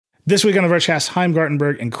This week on the Vergecast, Chaim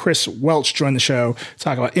Gartenberg and Chris Welch join the show to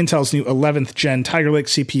talk about Intel's new 11th gen Tiger Lake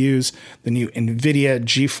CPUs, the new Nvidia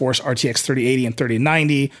GeForce RTX 3080 and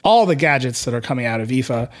 3090, all the gadgets that are coming out of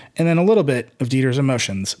IFA, and then a little bit of Dieter's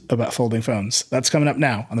emotions about folding phones. That's coming up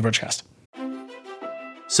now on the Vergecast.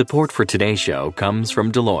 Support for today's show comes from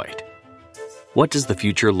Deloitte. What does the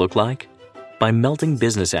future look like? By melding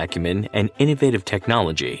business acumen and innovative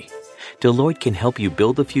technology, Deloitte can help you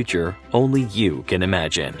build the future only you can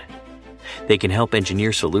imagine. They can help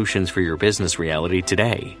engineer solutions for your business reality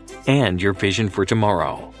today and your vision for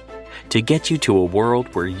tomorrow to get you to a world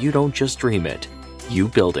where you don't just dream it, you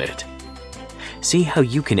build it. See how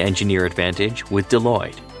you can engineer advantage with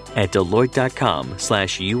Deloitte at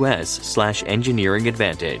Deloitte.com/US/engineering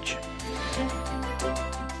advantage.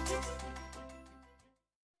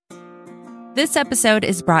 This episode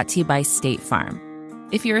is brought to you by State Farm.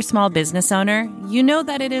 If you're a small business owner, you know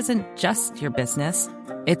that it isn't just your business,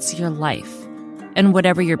 it's your life. And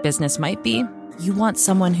whatever your business might be, you want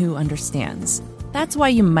someone who understands. That's why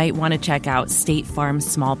you might want to check out State Farm's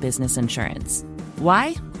small business insurance.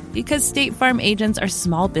 Why? Because State Farm agents are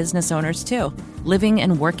small business owners too, living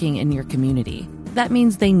and working in your community. That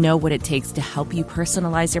means they know what it takes to help you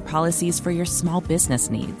personalize your policies for your small business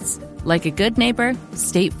needs. Like a good neighbor,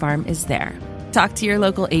 State Farm is there. Talk to your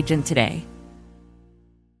local agent today.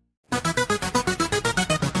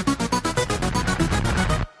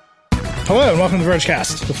 Hello and welcome to the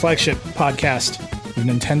Vergecast, the flagship podcast of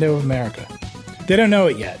Nintendo of America. They don't know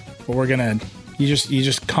it yet, but you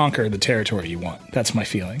just conquer the territory you want. That's my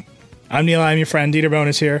feeling. I'm Neil, I'm your friend. Dieter Bohn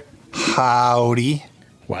is here. Howdy.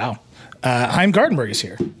 Wow. Chaim Gartenberg is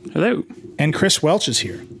here. Hello. And Chris Welch is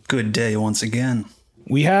here. Good day once again.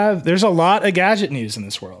 There's a lot of gadget news in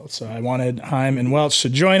this world, so I wanted Chaim and Welch to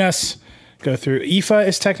join us, go through. IFA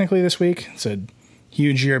is technically this week. It's a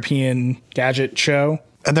huge European gadget show.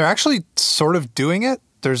 And they're actually sort of doing it.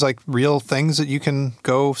 There's like real things that you can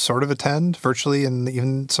go sort of attend virtually and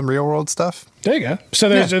even some real world stuff. There you go. So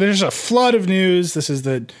there's a flood of news. This is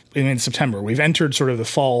in September. We've entered sort of the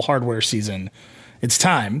fall hardware season. It's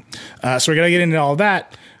time. So we're going to get into all of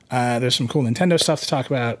that. There's some cool Nintendo stuff to talk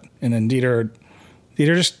about. And then Dieter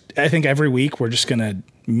just, I think every week we're just going to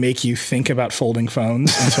make you think about folding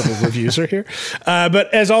phones until the reviews are here.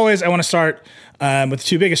 But as always, I want to start with the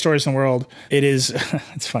two biggest stories in the world.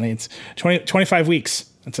 It's funny. It's 25 weeks.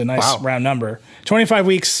 That's a nice round number. 25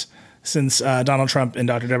 weeks since Donald Trump and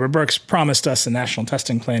Dr. Deborah Birx promised us a national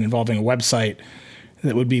testing plan involving a website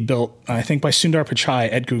that would be built, I think, by Sundar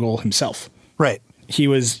Pichai at Google himself. Right. He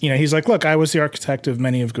was, he's like, look, I was the architect of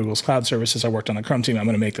many of Google's cloud services. I worked on the Chrome team. I'm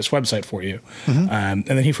going to make this website for you. Mm-hmm. And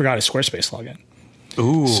then he forgot his Squarespace login.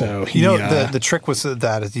 Ooh. So the trick was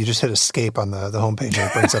that is you just hit escape on the homepage and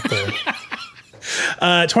it brings up the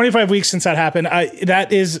 25 weeks since that happened.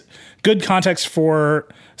 That is good context for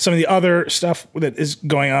some of the other stuff that is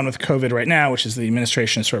going on with COVID right now, which is the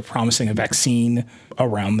administration sort of promising a vaccine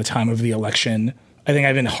around the time of the election. I think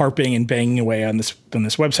I've been harping and banging away on this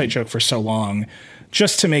website joke for so long,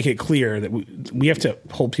 just to make it clear that we have to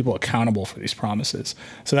hold people accountable for these promises.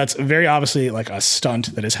 So that's very obviously like a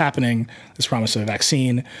stunt that is happening, this promise of a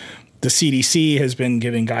vaccine. The CDC has been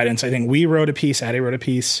giving guidance. I think we wrote a piece, Addy wrote a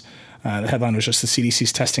piece. The headline was just the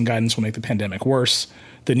CDC's testing guidance will make the pandemic worse.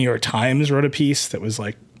 The New York Times wrote a piece that was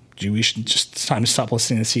like, it's time to stop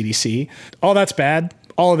listening to the CDC. All that's bad.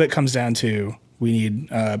 All of it comes down to we need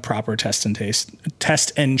a proper test and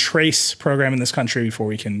trace program in this country before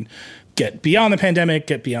we can get beyond the pandemic,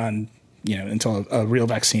 get beyond, until a real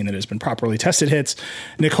vaccine that has been properly tested hits.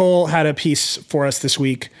 Nicole had a piece for us this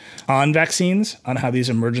week on vaccines, on how these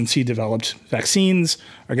emergency developed vaccines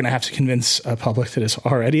are going to have to convince a public that is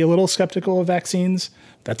already a little skeptical of vaccines.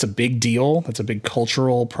 That's a big deal. That's a big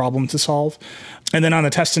cultural problem to solve. And then on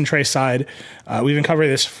the test and trace side, we've been covering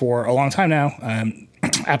this for a long time now.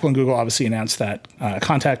 Apple and Google obviously announced that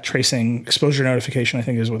contact tracing exposure notification, I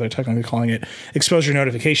think is what they're technically calling it, exposure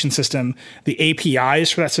notification system. The APIs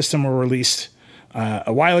for that system were released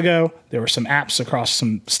a while ago. There were some apps across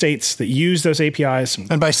some states that use those APIs.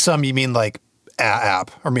 And by some, you mean like app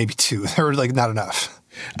or maybe two. They were like not enough.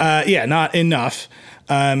 Not enough.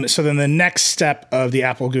 So then the next step of the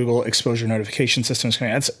Apple-Google exposure notification system is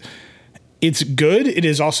coming out. It's good. It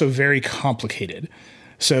is also very complicated.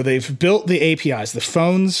 So they've built the APIs. The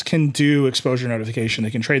phones can do exposure notification.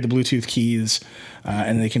 They can trade the Bluetooth keys,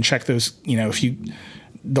 and they can check those.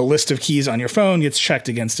 The list of keys on your phone gets checked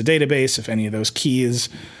against a database. If any of those keys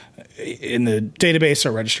in the database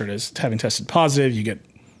are registered as having tested positive, you get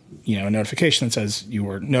a notification that says you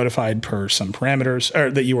were notified per some parameters,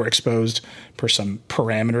 or that you were exposed per some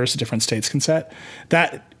parameters different states can set.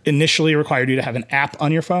 That initially required you to have an app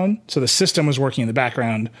on your phone. So the system was working in the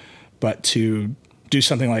background, but to do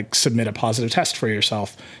something like submit a positive test for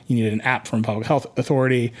yourself, you needed an app from a public health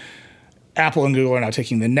authority. Apple and Google are now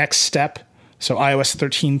taking the next step. So iOS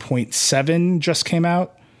 13.7 just came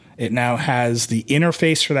out. It now has the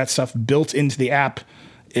interface for that stuff built into the app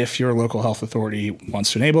if your local health authority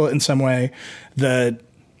wants to enable it in some way. The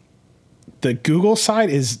Google side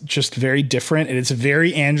is just very different. It is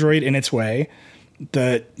very Android in its way,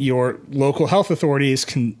 that your local health authorities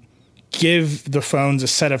can give the phones a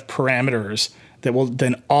set of parameters that will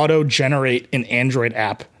then auto-generate an Android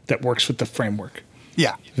app that works with the framework.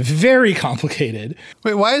 Yeah. Very complicated.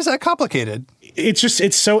 Wait, why is that complicated?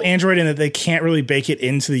 It's so Android in that they can't really bake it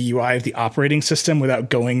into the UI of the operating system without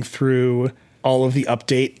going through all of the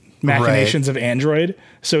update machinations of Android.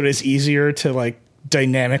 So it is easier to like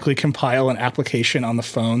dynamically compile an application on the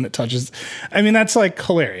phone that touches. I mean, that's like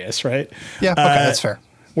hilarious, right? Yeah. Okay. That's fair.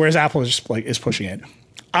 Whereas Apple is just like is pushing it.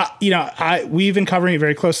 We've been covering it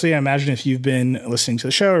very closely. I imagine if you've been listening to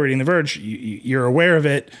the show or reading The Verge, you're aware of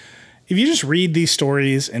it. If you just read these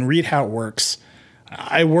stories and read how it works,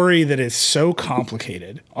 I worry that it's so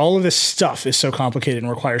complicated. All of this stuff is so complicated and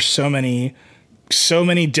requires so many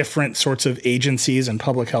different sorts of agencies and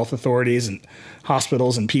public health authorities and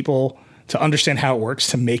hospitals and people to understand how it works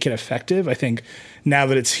to make it effective. I think now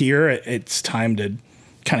that it's here, it's time to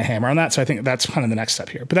kind of hammer on that. So I think that's kind of the next step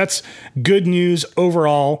here. But that's good news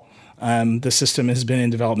overall. The system has been in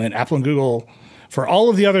development. Apple and Google, for all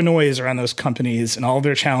of the other noise around those companies and all of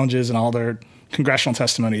their challenges and all their congressional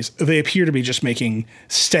testimonies, they appear to be just making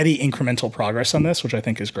steady incremental progress on this, which I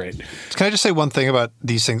think is great. Can I just say one thing about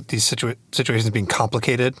these situations being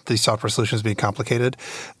complicated, these software solutions being complicated?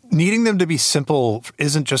 Needing them to be simple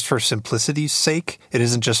isn't just for simplicity's sake. It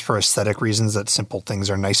isn't just for aesthetic reasons that simple things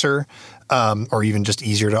are nicer or even just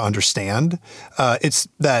easier to understand. It's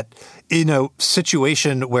that in a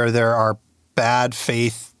situation where there are bad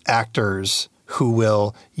faith actors who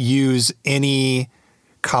will use any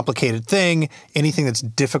complicated thing, anything that's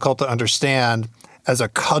difficult to understand as a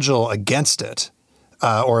cudgel against it,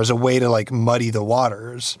 or as a way to like muddy the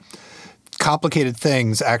waters. Complicated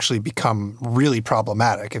things actually become really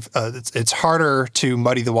problematic. If it's harder to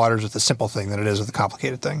muddy the waters with a simple thing than it is with a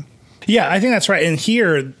complicated thing. Yeah, I think that's right. And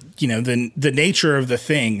here, the nature of the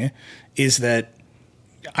thing is that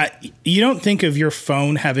you don't think of your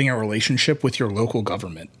phone having a relationship with your local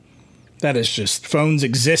government. That is just, phones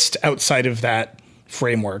exist outside of that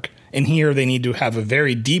framework. And here they need to have a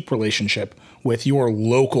very deep relationship with your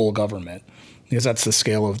local government, because that's the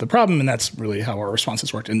scale of the problem. And that's really how our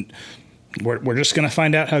responses worked. And we're just going to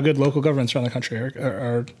find out how good local governments around the country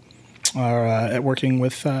are at working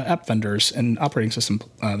with app vendors and operating system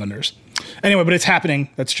vendors. Anyway, but it's happening.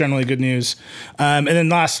 That's generally good news. And then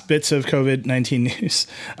last bits of COVID-19 news.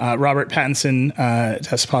 Robert Pattinson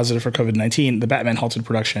tested positive for COVID-19. The Batman halted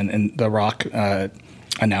production, and The Rock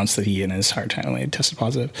announced that he and his hired talent had tested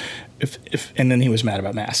positive. And then he was mad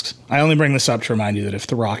about masks. I only bring this up to remind you that if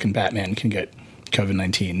The Rock and Batman can get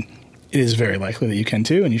COVID-19, it is very likely that you can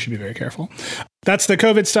too, and you should be very careful. That's the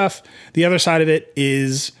COVID stuff. The other side of it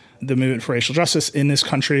is the movement for racial justice in this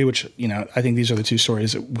country, which, I think these are the two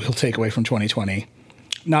stories that we'll take away from 2020.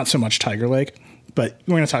 Not so much Tiger Lake, but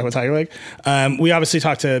we're going to talk about Tiger Lake. We obviously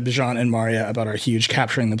talked to Bijan and Maria about our huge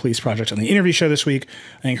Capturing the Police project on the interview show this week.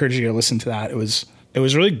 I encourage you to listen to that. It was a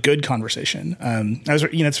really good conversation.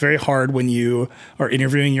 It's very hard when you are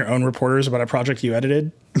interviewing your own reporters about a project you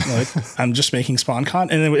edited. Like, I'm just making spawn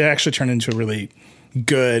content, and then it actually turned into a really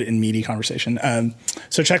good and meaty conversation.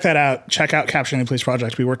 So check that out. Check out Capturing the Police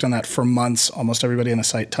project. We worked on that for months. Almost everybody on the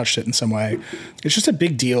site touched it in some way. It's just a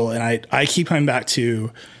big deal, and I keep coming back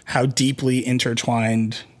to how deeply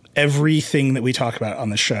intertwined everything that we talk about on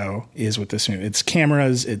the show is with this movie. It's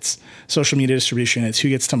cameras, it's social media distribution, it's who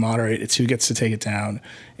gets to moderate, it's who gets to take it down,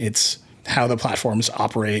 it's how the platforms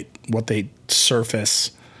operate, what they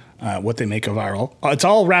surface, what they make go viral. It's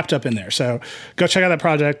all wrapped up in there. So go check out that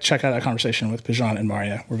project, check out that conversation with Bijan and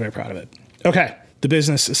Maria. We're very proud of it. Okay, the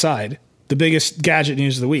business aside, the biggest gadget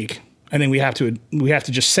news of the week, I think we have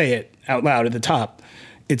to just say it out loud at the top.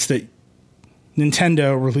 It's that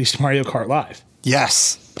Nintendo released Mario Kart Live.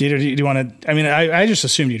 Yes. Do you want to? I mean, I just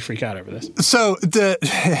assumed you'd freak out over this. So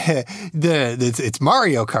it's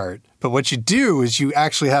Mario Kart, but what you do is you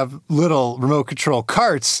actually have little remote control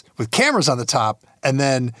carts with cameras on the top, and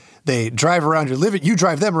then they drive around your you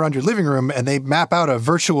drive them around your living room, and they map out a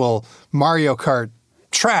virtual Mario Kart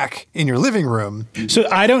track in your living room. So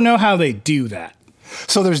I don't know how they do that.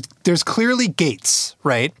 So there's clearly gates,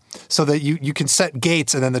 right? So that you can set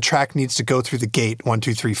gates and then the track needs to go through the gate 1,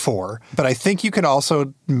 2, 3, 4. But I think you can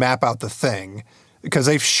also map out the thing because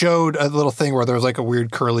they've showed a little thing where there's like a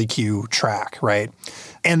weird curly Q track, right?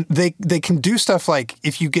 And they can do stuff like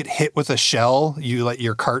if you get hit with a shell,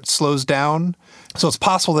 your cart slows down. So it's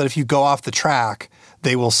possible that if you go off the track,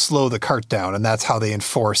 they will slow the cart down, and that's how they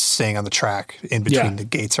enforce staying on the track in between the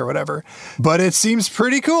gates or whatever. But it seems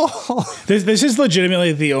pretty cool. This is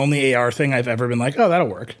legitimately the only AR thing I've ever been like, oh, that'll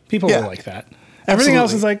work. People will like that. Everything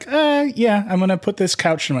else is like, yeah, I'm going to put this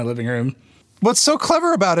couch in my living room. What's so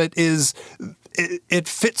clever about it is it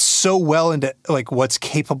fits so well into like what's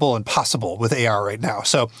capable and possible with AR right now.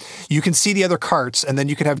 So you can see the other carts, and then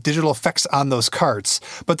you can have digital effects on those carts,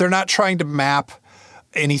 but they're not trying to map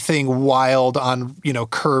anything wild on,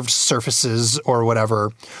 curved surfaces or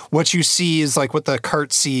whatever. What you see is like what the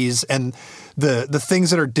cart sees, and the things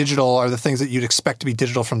that are digital are the things that you'd expect to be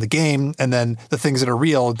digital from the game, and then the things that are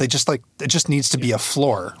real, it just needs to be a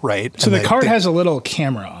floor, right? So the cart has a little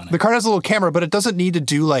camera on it. The cart has a little camera, but it doesn't need to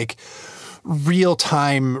do like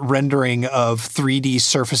real-time rendering of 3D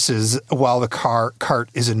surfaces while the cart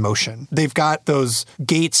is in motion. They've got those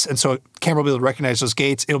gates, and so a camera will be able to recognize those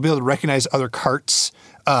gates. It'll be able to recognize other carts.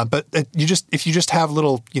 But if you just have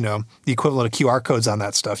little, the equivalent of QR codes on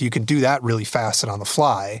that stuff, you can do that really fast and on the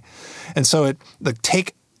fly. And so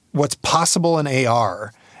take what's possible in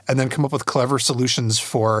AR and then come up with clever solutions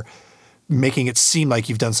for making it seem like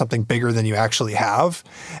you've done something bigger than you actually have.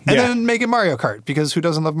 And then make it Mario Kart, because who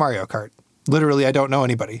doesn't love Mario Kart? Literally, I don't know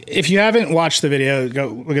anybody. If you haven't watched the video, go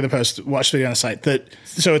look at the post, watch the video on the site.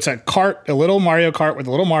 So it's a cart, a little Mario Kart with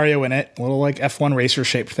a little Mario in it, a little like F1 racer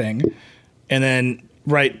shaped thing. And then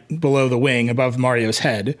right below the wing, above Mario's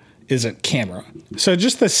head, is a camera. So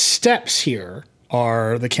just the steps here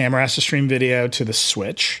are the camera has to stream video to the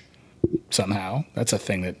Switch somehow. That's a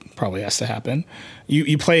thing that probably has to happen.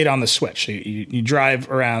 You play it on the Switch. So you drive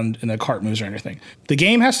around and the cart moves or anything. The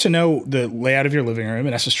game has to know the layout of your living room.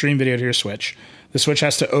 It has to stream video to your Switch. The Switch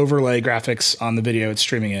has to overlay graphics on the video it's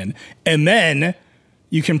streaming in. And then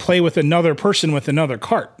you can play with another person with another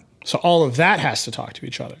cart. So all of that has to talk to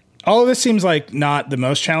each other. All of this seems like not the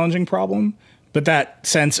most challenging problem, but that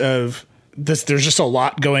sense of there's just a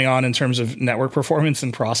lot going on in terms of network performance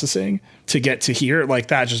and processing to get to here. Like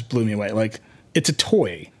that just blew me away. Like it's a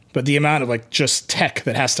toy, but the amount of like just tech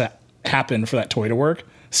that has to happen for that toy to work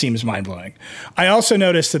seems mind blowing. I also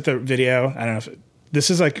noticed that the video, I don't know if this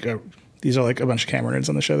is like these are like a bunch of camera nerds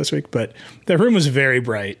on the show this week, but the room was very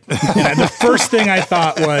bright. And the first thing I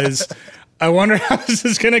thought was, I wonder how this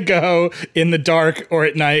is going to go in the dark or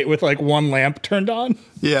at night with like one lamp turned on.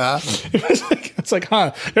 Yeah. It's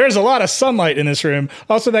like, there's a lot of sunlight in this room.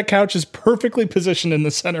 Also, that couch is perfectly positioned in the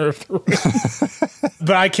center of the room.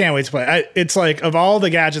 But I can't wait to play. It's like, of all the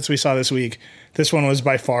gadgets we saw this week, this one was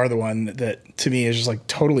by far the one that to me is just like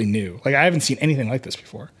totally new. Like I haven't seen anything like this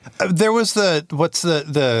before. There was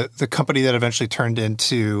the company that eventually turned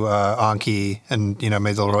into Anki and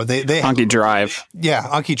made the little they Anki Drive. Yeah,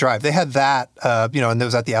 Anki Drive. They had that and it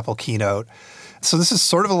was at the Apple keynote. So this is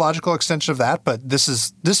sort of a logical extension of that, but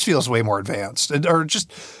this feels way more advanced or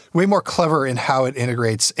just way more clever in how it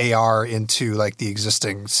integrates AR into like the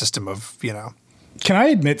existing system of Can I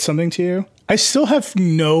admit something to you? I still have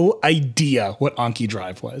no idea what Anki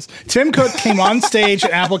Drive was. Tim Cook came on stage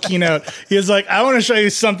at Apple keynote. He was like, I want to show you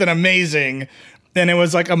something amazing. And it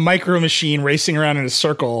was like a micro machine racing around in a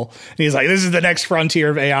circle. And he's like, this is the next frontier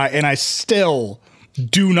of AI. And I still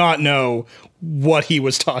do not know what he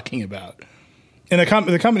was talking about. And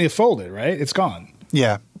the company folded, right? It's gone.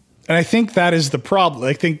 Yeah. And I think that is the problem.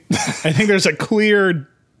 I think there's a clear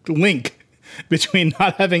link between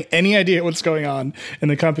not having any idea what's going on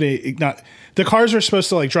and the company not. The cars are supposed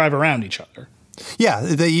to like drive around each other. Yeah,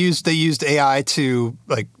 they used AI to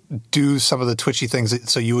like do some of the twitchy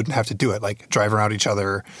things so you wouldn't have to do it, like drive around each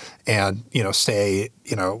other and stay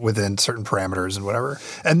within certain parameters and whatever.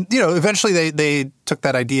 And eventually they took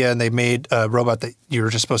that idea and they made a robot that you were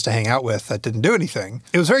just supposed to hang out with that didn't do anything.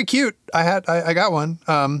 It was very cute. I got one,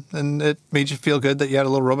 and it made you feel good that you had a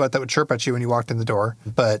little robot that would chirp at you when you walked in the door.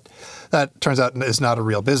 But that turns out is not a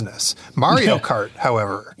real business. Mario Kart,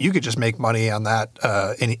 however, you could just make money on that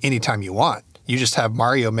anytime you want. You just have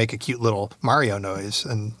Mario make a cute little Mario noise,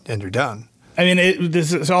 and you're done. I mean,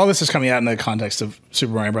 all this is coming out in the context of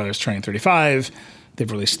Super Mario Brothers turning 35. They've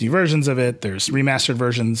released new versions of it. There's remastered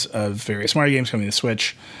versions of various Mario games coming to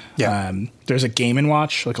Switch. Yeah. There's a Game &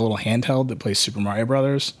 Watch, like a little handheld that plays Super Mario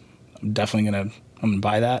Brothers. I'm definitely gonna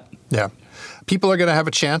buy that. Yeah. People are going to have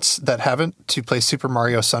a chance that haven't to play Super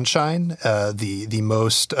Mario Sunshine, the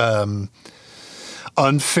most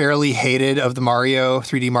unfairly hated of the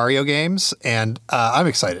 3D Mario games. And I'm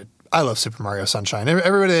excited. I love Super Mario Sunshine.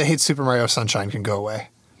 Everybody that hates Super Mario Sunshine can go away.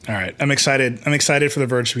 All right. I'm excited. I'm excited for The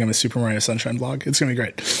Verge to become a Super Mario Sunshine blog. It's going to be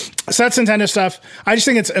great. So that's Nintendo stuff. I just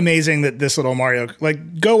think it's amazing that this little Mario,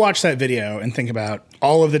 go watch that video and think about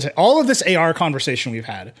all of this AR conversation we've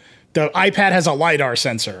had. The iPad has a LiDAR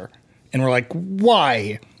sensor and we're like,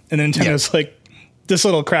 why? And then Nintendo's like, this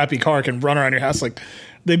little crappy car can run around your house. Like,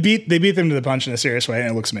 They beat them to the punch in a serious way, and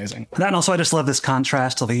it looks amazing. That, and also I just love this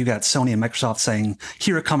contrast of you got Sony and Microsoft saying,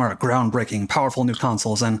 here come our groundbreaking, powerful new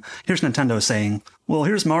consoles, and here's Nintendo saying, well,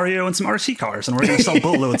 here's Mario and some RC cars, and we're going to sell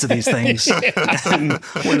boatloads of these things, and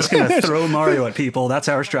we're just going to throw Mario at people. That's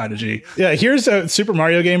our strategy. Yeah, here's a Super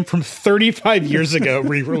Mario game from 35 years ago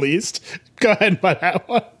re-released. Go ahead and buy that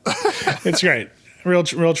one. It's great. Real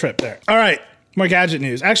trip there. All right, more gadget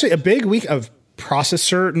news. Actually, a big week of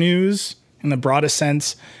processor news. In the broadest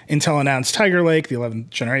sense, Intel announced Tiger Lake, the 11th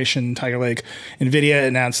generation Tiger Lake. Nvidia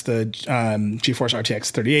announced the GeForce RTX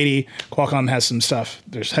 3080. Qualcomm has some stuff.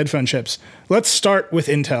 There's headphone chips. Let's start with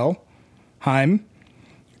Intel. Haim,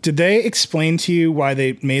 did they explain to you why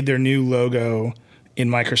they made their new logo in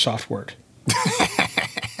Microsoft Word?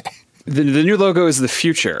 The new logo is the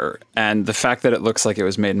future, and the fact that it looks like it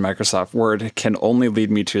was made in Microsoft Word can only lead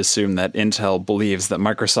me to assume that Intel believes that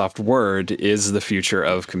Microsoft Word is the future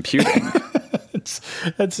of computing.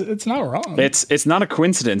 It's not wrong. It's not a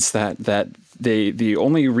coincidence that the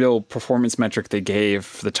only real performance metric they gave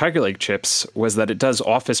for the Tiger Lake chips was that it does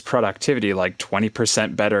office productivity like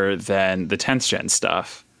 20% better than the 10th gen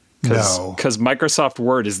stuff. Because Microsoft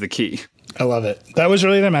Word is the key. I love it. That was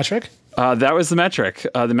really their metric? That was the metric.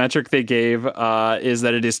 The metric they gave is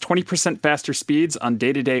that it is 20% faster speeds on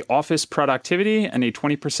day-to-day office productivity and a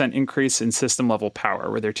 20% increase in system-level power,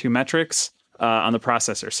 were their two metrics on the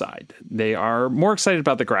processor side. They are more excited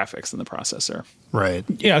about the graphics than the processor. Right.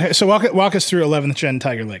 Yeah, okay. So walk us through 11th Gen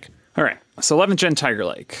Tiger Lake. All right. So 11th Gen Tiger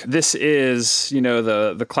Lake. This is,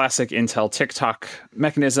 the classic Intel tick-tock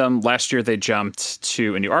mechanism. Last year, they jumped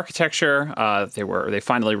to a new architecture. They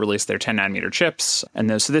finally released their 10 nanometer chips.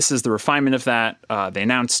 And so this is the refinement of that. They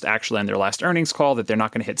announced actually on their last earnings call that they're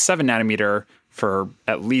not going to hit 7 nanometer for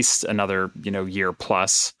at least another, year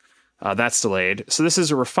plus. That's delayed. So this is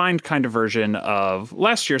a refined kind of version of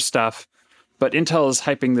last year's stuff, but Intel is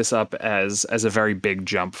hyping this up as a very big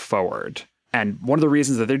jump forward. And one of the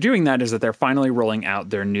reasons that they're doing that is that they're finally rolling out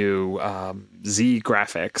their new Z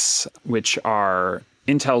graphics, which are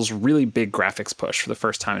Intel's really big graphics push for the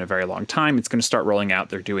first time in a very long time. It's going to start rolling out.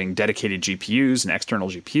 They're doing dedicated GPUs and external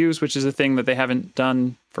GPUs, which is a thing that they haven't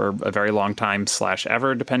done for a very long time /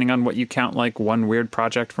 ever, depending on what you count like one weird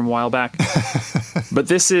project from a while back. But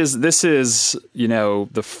this is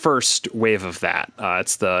the first wave of that.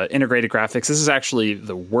 It's the integrated graphics. This is actually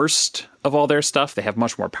the worst of all their stuff. They have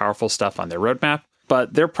much more powerful stuff on their roadmap,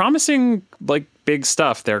 but they're promising like big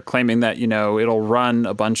stuff. They're claiming that, it'll run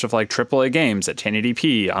a bunch of like AAA games at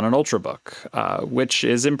 1080p on an Ultrabook, which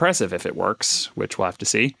is impressive if it works, which we'll have to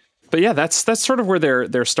see. But yeah, that's sort of where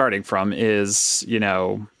they're starting from is,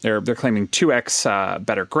 they're claiming 2x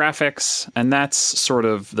better graphics, and that's sort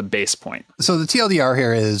of the base point. So the TLDR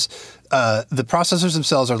here is the processors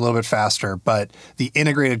themselves are a little bit faster, but the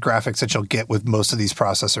integrated graphics that you'll get with most of these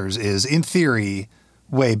processors is, in theory,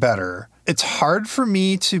 way better. It's hard for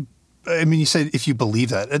me to, you said if you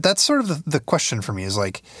believe that. That's sort of the question for me is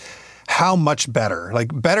like, how much better? Like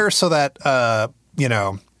better so that,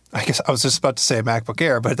 I guess I was just about to say a MacBook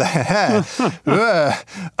Air, but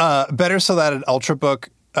better so that an Ultrabook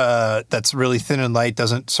that's really thin and light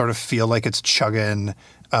doesn't sort of feel like it's chugging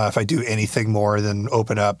if I do anything more than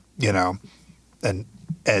open up, an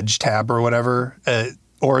Edge tab or whatever.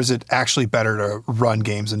 Or is it actually better to run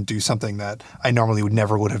games and do something that I normally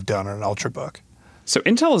would have done on an Ultrabook? So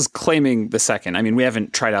Intel is claiming the second. We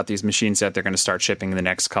haven't tried out these machines yet. They're going to start shipping in the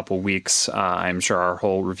next couple weeks. I'm sure our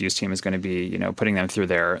whole reviews team is going to be, putting them through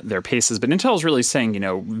their paces. But Intel is really saying,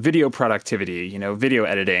 video productivity, video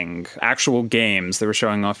editing, actual games. They were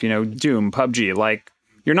showing off, Doom, PUBG, like.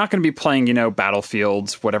 You're not going to be playing,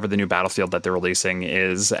 Battlefield, whatever the new Battlefield that they're releasing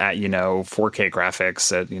is at, 4K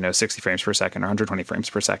graphics at, 60 frames per second or 120 frames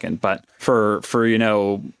per second. But for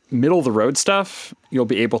middle of the road stuff, you'll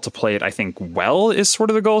be able to play it, I think, well is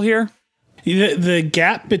sort of the goal here. The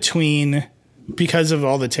gap between, because of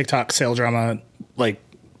all the TikTok sale drama, like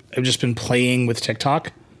I've just been playing with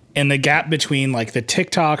TikTok, and the gap between like the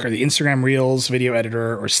TikTok or the Instagram Reels video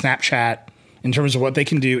editor or Snapchat in terms of what they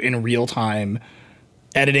can do in real time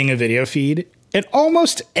editing a video feed at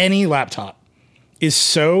almost any laptop is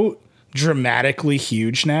so dramatically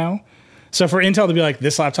huge now So for Intel to be like,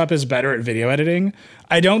 this laptop is better at video editing,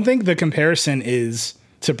 I don't think the comparison is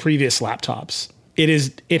to previous laptops.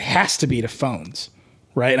 It has to be to phones,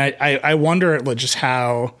 right? And I wonder just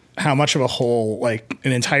how much of a hole like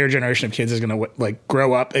an entire generation of kids is going to like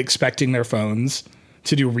grow up expecting their phones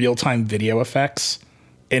to do real-time video effects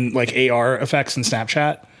and like AR effects in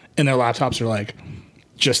Snapchat, and their laptops are like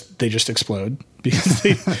they just explode because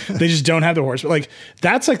they just don't have the horsepower. Like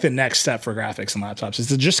that's like the next step for graphics and laptops is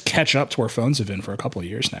to just catch up to where phones have been for a couple of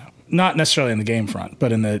years now. Not necessarily in the game front,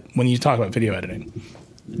 but when you talk about video editing.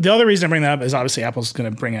 The other reason I bring that up is obviously Apple's going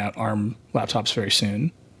to bring out ARM laptops very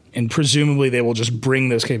soon. And presumably they will just bring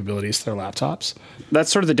those capabilities to their laptops.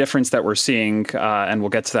 That's sort of the difference that we're seeing, and we'll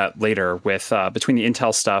get to that later, with between the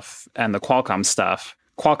Intel stuff and the Qualcomm stuff.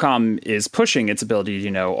 Qualcomm is pushing its ability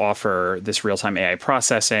to, offer this real-time AI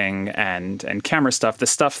processing and camera stuff, the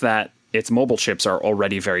stuff that its mobile chips are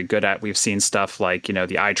already very good at. We've seen stuff like,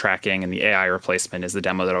 the eye tracking and the AI replacement is the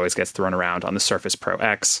demo that always gets thrown around on the Surface Pro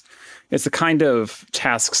X. It's the kind of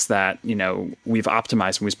tasks that, we've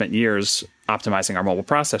optimized and we spent years optimizing our mobile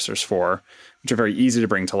processors for, which are very easy to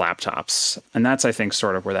bring to laptops. And that's, I think,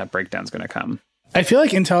 sort of where that breakdown is going to come. I feel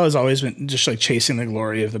like Intel has always been just like chasing the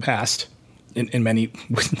glory of the past in many,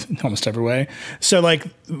 almost every way. So like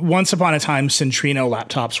once upon a time, Centrino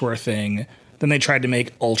laptops were a thing. Then they tried to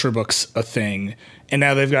make Ultrabooks a thing. And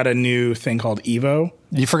now they've got a new thing called Evo.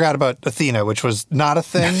 You forgot about Athena, which was not a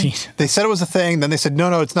thing. They said it was a thing. Then they said,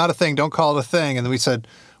 no, it's not a thing. Don't call it a thing. And then we said,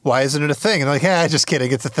 why isn't it a thing? And they're like, just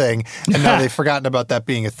kidding. It's a thing. And now they've forgotten about that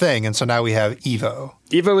being a thing. And so now we have Evo.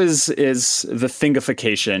 Evo is the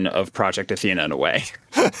thingification of Project Athena in a way.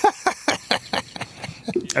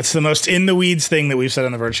 That's the most in the weeds thing that we've said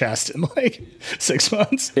on the Vergecast in like 6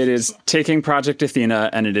 months. It is taking Project Athena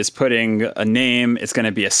and it is putting a name. It's going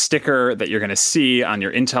to be a sticker that you're going to see on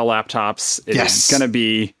your Intel laptops. It is going to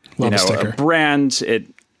be a brand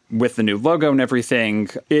with the new logo and everything.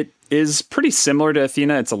 It is pretty similar to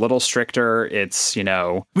Athena. It's a little stricter. It's,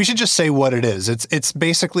 We should just say what it is. It's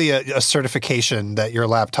basically a certification that your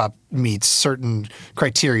laptop meets certain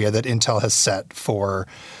criteria that Intel has set for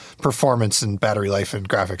performance and battery life and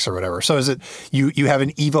graphics or whatever. So is it you have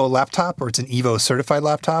an Evo laptop, or it's an Evo certified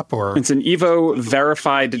laptop, or it's an Evo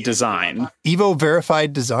verified design? Evo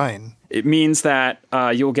verified design. It means that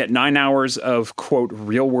you'll get 9 hours of, quote,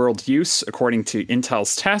 real world use according to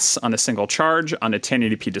Intel's tests on a single charge on a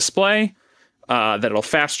 1080p display. That it'll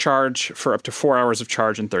fast charge for up to 4 hours of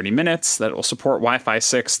charge in 30 minutes. That it will support Wi-Fi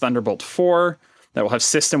 6, Thunderbolt 4. That will have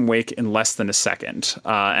system wake in less than a second,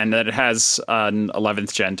 and that it has an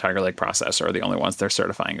 11th gen Tiger Lake processor, are the only ones they're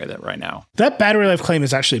certifying with it right now. That battery life claim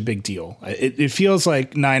is actually a big deal. It feels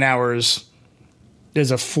like 9 hours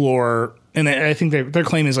is a floor, and I think their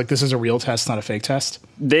claim is like this is a real test, not a fake test.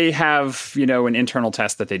 They have, an internal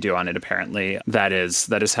test that they do on it, apparently. That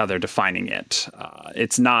is how they're defining it.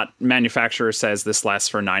 It's not manufacturer says this lasts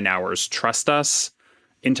for 9 hours, trust us.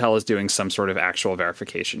 Intel is doing some sort of actual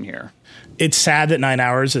verification here. It's sad that 9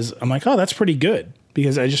 hours is, I'm like, oh, that's pretty good.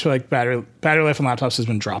 Because I just feel like battery life on laptops has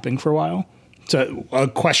been dropping for a while. So a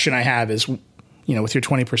question I have is, with your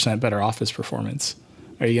 20% better office performance,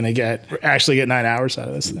 are you going to actually get 9 hours out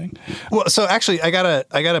of this thing? Well, so actually I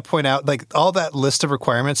gotta point out, like, all that list of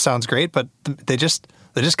requirements sounds great, but they just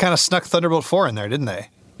kind of snuck Thunderbolt 4 in there, didn't they?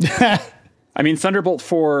 I mean, Thunderbolt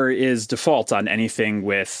 4 is default on anything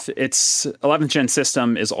with its 11th gen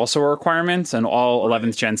system is also a requirement, and all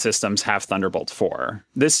 11th gen systems have Thunderbolt 4.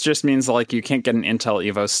 This just means like you can't get an Intel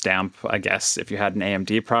Evo stamp, I guess, if you had an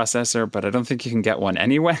AMD processor, but I don't think you can get one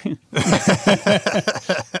anyway.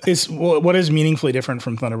 What is meaningfully different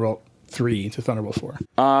from Thunderbolt 3 to Thunderbolt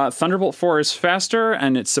 4? Thunderbolt 4 is faster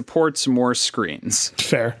and it supports more screens.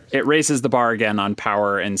 Fair. It raises the bar again on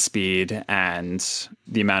power and speed and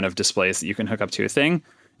the amount of displays that you can hook up to a thing.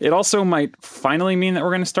 It also might finally mean that we're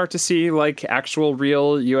going to start to see like actual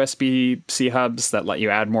real USB-C hubs that let you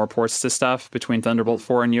add more ports to stuff between Thunderbolt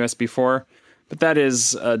 4 and USB 4. But that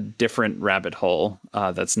is a different rabbit hole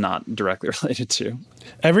that's not directly related to.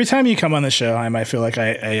 Every time you come on the show, I feel like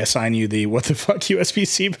I assign you the what the fuck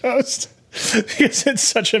USB-C post because it's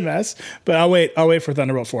such a mess. But I'll wait for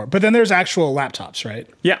Thunderbolt 4. But then there's actual laptops, right?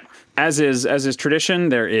 Yeah. As is tradition,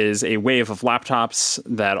 there is a wave of laptops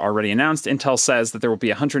that are already announced. Intel says that there will be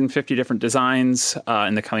 150 different designs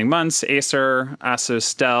in the coming months. Acer,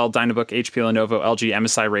 Asus, Dell, Dynabook, HP, Lenovo, LG,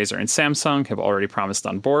 MSI, Razer, and Samsung have already promised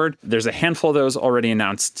on board. There's a handful of those already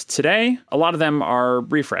announced today. A lot of them are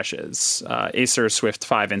refreshes. Acer Swift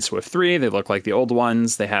 5 and Swift 3, they look like the old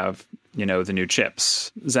ones. They have, the new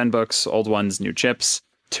chips. ZenBooks, old ones, new chips.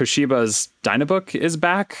 Toshiba's Dynabook is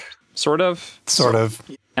back. sort of. Sort of.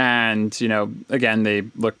 And, again, they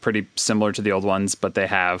look pretty similar to the old ones, but they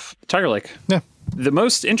have Tiger Lake. Yeah. The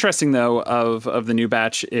most interesting, though, of the new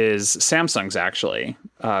batch is Samsung's, actually,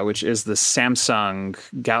 which is the Samsung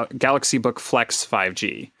Galaxy Book Flex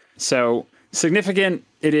 5G. So significant,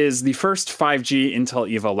 it is the first 5G Intel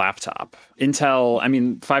EVA laptop.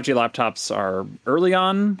 5G laptops are early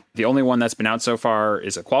on. The only one that's been out so far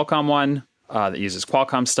is a Qualcomm one. That uses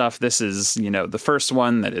Qualcomm stuff. This is, the first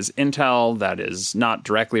one that is Intel, that is not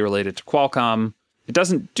directly related to Qualcomm. It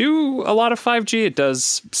doesn't do a lot of 5G. It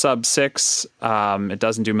does sub-6. It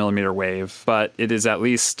doesn't do millimeter wave, but it is at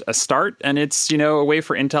least a start. And it's, a way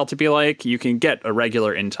for Intel to be like, you can get a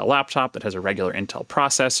regular Intel laptop that has a regular Intel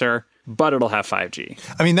processor, but it'll have 5G.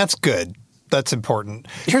 That's good. That's important.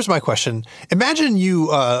 Here's my question. Imagine you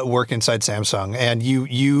work inside Samsung and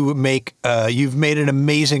you've made an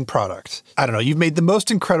amazing product. I don't know. You've made the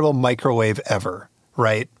most incredible microwave ever,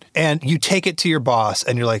 right? And you take it to your boss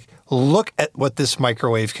and you're like, look at what this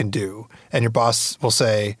microwave can do. And your boss will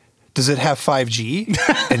say, does it have 5G?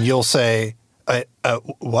 And you'll say,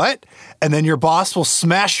 what? And then your boss will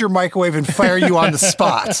smash your microwave and fire you on the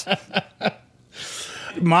spot.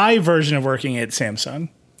 My version of working at Samsung,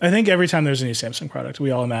 I think every time there's a new Samsung product,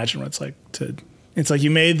 we all imagine what it's like it's like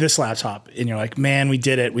you made this laptop and you're like, man, we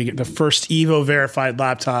did it. We get the first Evo verified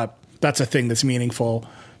laptop. That's a thing that's meaningful.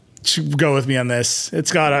 Go with me on this.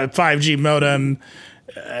 It's got a 5G modem.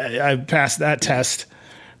 I passed that test.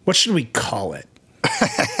 What should we call it?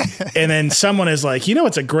 And then someone is like,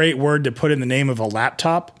 it's a great word to put in the name of a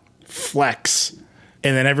laptop? Flex.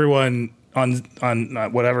 And then everyone on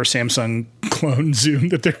whatever Samsung clone Zoom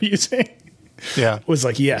that they're using was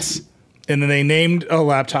like, yes. And then they named a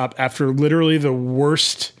laptop after literally the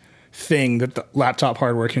worst thing that the laptop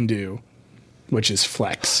hardware can do, which is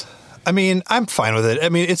Flex. I'm fine with it.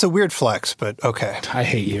 It's a weird flex, but okay. I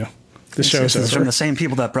hate you. The show's over. It's from the same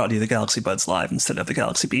people that brought you the Galaxy Buds Live instead of the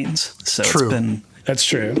Galaxy Beans. So True. That's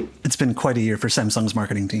true. It's been quite a year for Samsung's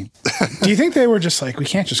marketing team. Do you think they were just like, we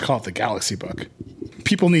can't just call it the Galaxy Book?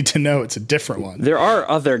 People need to know it's a different one. There are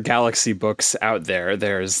other Galaxy Books out there.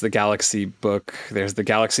 There's the Galaxy Book. There's the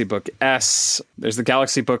Galaxy Book S. There's the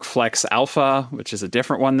Galaxy Book Flex Alpha, which is a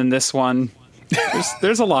different one than this one.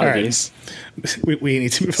 There's a lot of these. We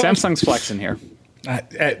need to move on. Samsung's flexing here.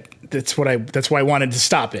 That's why I wanted to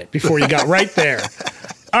stop it before you got right there.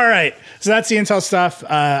 All right. So that's the Intel stuff.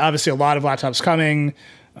 Obviously, a lot of laptops coming.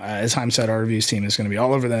 As Haim said, our reviews team is going to be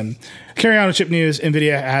all over them. Carrying on with chip news,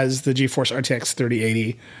 Nvidia has the GeForce RTX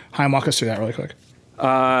 3080. Haim, walk us through that really quick.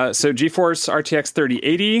 So GeForce RTX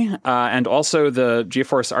 3080 and also the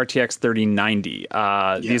GeForce RTX 3090.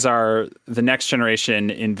 These are the next generation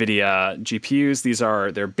NVIDIA GPUs. These are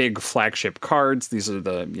their big flagship cards. These are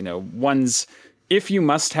the ones, if you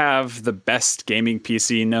must have the best gaming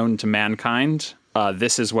PC known to mankind,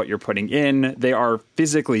 this is what you're putting in. They are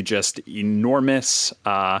physically just enormous.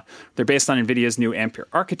 They're based on NVIDIA's new Ampere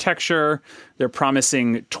architecture. They're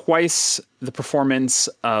promising twice the performance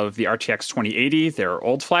of the RTX 2080, their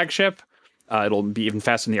old flagship. It'll be even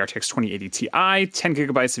faster than the RTX 2080 Ti, 10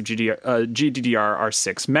 gigabytes of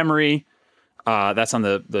GDDR6 memory. That's on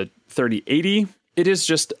the 3080. It is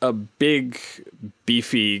just a big,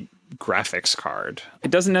 beefy graphics card.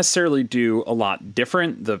 It doesn't necessarily do a lot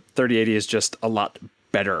different. The 3080 is just a lot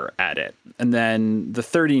better at it. And then the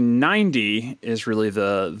 3090 is really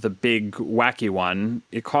the big wacky one.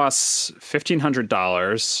 It costs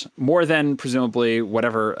 $1,500, more than presumably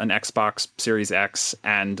whatever an Xbox Series X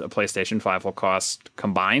and a PlayStation 5 will cost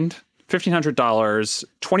combined. $1,500,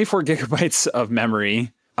 24 gigabytes of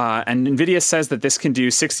memory. And NVIDIA says that this can do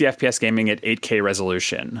 60 FPS gaming at 8K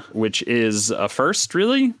resolution, which is a first,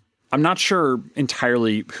 really. I'm not sure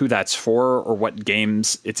entirely who that's for or what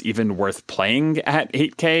games it's even worth playing at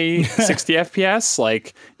 8K 60 FPS.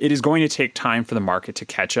 Like, it is going to take time for the market to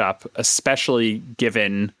catch up, especially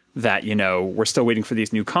given that, we're still waiting for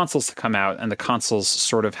these new consoles to come out, and the consoles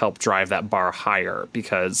sort of help drive that bar higher,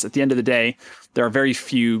 because at the end of the day, there are very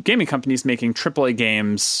few gaming companies making AAA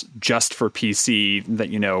games just for PC that,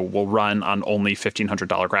 will run on only $1,500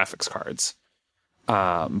 graphics cards.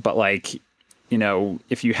 But like,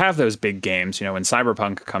 if you have those big games, when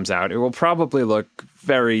Cyberpunk comes out, it will probably look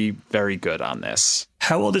very, very good on this.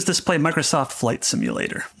 How well does this play Microsoft Flight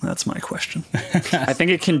Simulator? That's my question. I think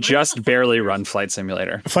it can just barely run Flight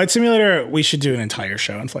Simulator. Flight Simulator, we should do an entire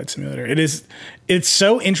show on Flight Simulator. It's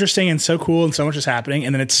so interesting and so cool and so much is happening,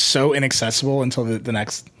 and then it's so inaccessible until the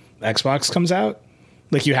next Xbox comes out.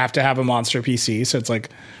 Like, you have to have a monster PC, so it's like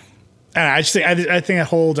And I think that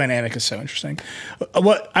whole dynamic is so interesting.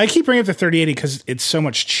 What I keep bringing up the 3080 because it's so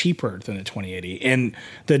much cheaper than the 2080. And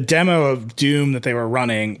the demo of Doom that they were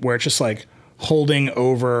running, where it's just like holding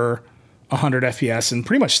over 100 FPS and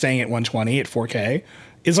pretty much staying at 120 at 4K,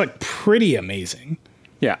 is like pretty amazing.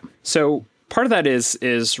 Yeah. So part of that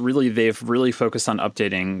is really they've really focused on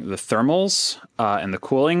updating the thermals and the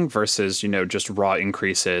cooling versus just raw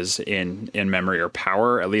increases in memory or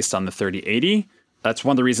power, at least on the 3080. That's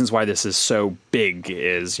one of the reasons why this is so big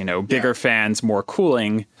is, bigger fans, more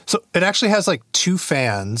cooling. So it actually has like 2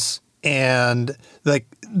 fans, and like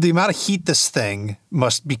the amount of heat this thing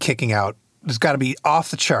must be kicking out has got to be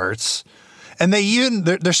off the charts. And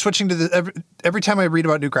they're switching to every time I read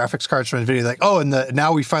about new graphics cards from Nvidia, like, oh, and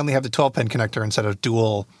now we finally have the 12-pin connector instead of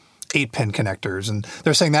dual 8-pin connectors. And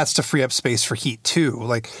they're saying that's to free up space for heat too.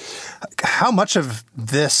 Like, how much of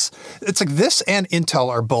this, it's like this and Intel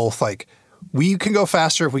are both like, we can go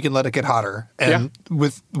faster if we can let it get hotter. And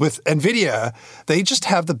with Nvidia, they just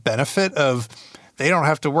have the benefit of they don't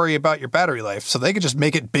have to worry about your battery life. So they can just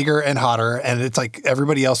make it bigger and hotter, and it's like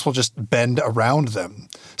everybody else will just bend around them.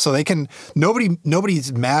 So they can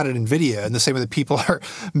nobody's mad at Nvidia in the same way that people are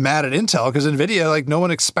mad at Intel, because Nvidia, like, no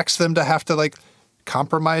one expects them to have to like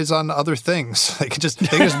compromise on other things. They can just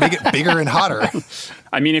make it bigger and hotter.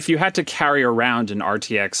 I mean, if you had to carry around an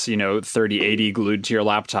RTX, 3080 glued to your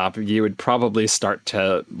laptop, you would probably start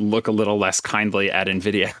to look a little less kindly at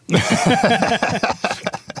Nvidia.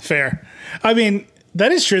 Fair. I mean,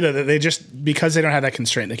 that is true, though, that they just, because they don't have that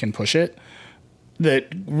constraint, they can push it. The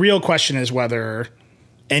real question is whether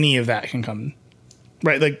any of that can come,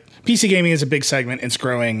 right? Like, PC gaming is a big segment. It's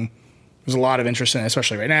growing. There's a lot of interest in it,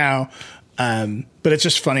 especially right now. But it's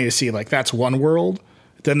just funny to see, like, that's one world.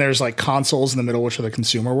 Then there's like consoles in the middle, which are the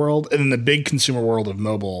consumer world. And then the big consumer world of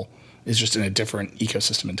mobile is just in a different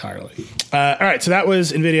ecosystem entirely. All right. So that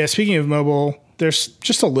was NVIDIA. Speaking of mobile, there's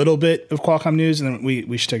just a little bit of Qualcomm news, and then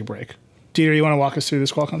we should take a break. Dieter, you want to walk us through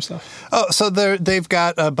this Qualcomm stuff? Oh, so they've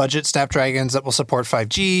got budget Snapdragons that will support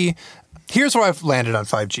 5G. Here's where I've landed on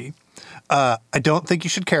 5G. I don't think you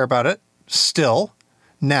should care about it still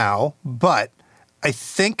now, but I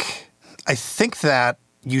think that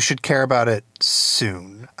you should care about it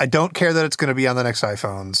soon. I don't care that it's going to be on the next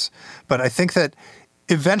iPhones, but I think that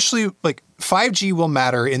eventually, like, 5G will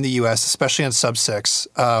matter in the US, especially on sub-6.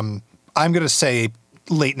 I'm going to say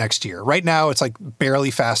late next year. Right now, it's like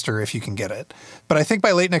barely faster if you can get it. But I think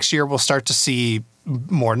by late next year, we'll start to see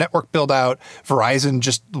more network build out. Verizon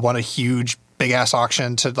just won a huge, big ass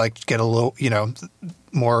auction to like get a little,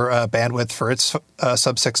 more bandwidth for its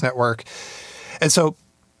sub-6 network. And so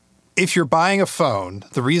if you're buying a phone,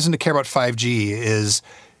 the reason to care about 5G is,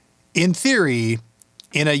 in theory,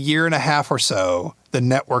 in a year and a half or so, the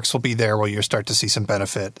networks will be there where you'll start to see some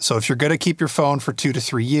benefit. So if you're going to keep your phone for 2 to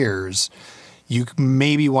 3 years, you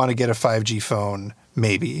maybe want to get a 5G phone,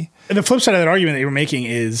 maybe. And the flip side of that argument that you were making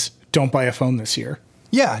is don't buy a phone this year.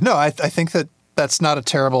 Yeah, no, I think that that's not a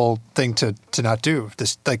terrible thing to not do.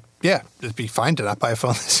 It'd be fine to not buy a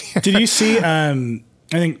phone this year. Did you see, I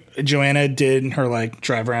think Joanna did her like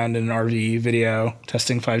drive around in an RV video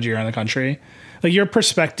testing 5G around the country. Like, your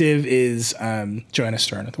perspective is Joanna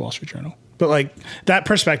Stern at the Wall Street Journal. But like, that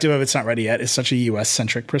perspective of it's not ready yet is such a US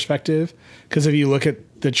centric perspective. Because if you look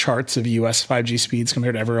at the charts of US 5G speeds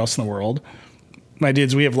compared to everywhere else in the world, my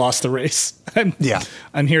dudes, we have lost the race. I'm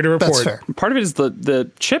here to report. That's fair. Part of it is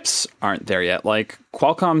the chips aren't there yet. Like,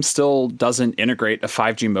 Qualcomm still doesn't integrate a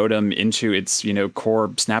 5G modem into its,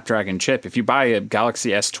 core Snapdragon chip. If you buy a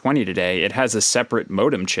Galaxy S20 today, it has a separate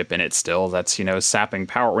modem chip in it still that's, sapping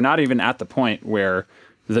power. We're not even at the point where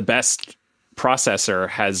the best processor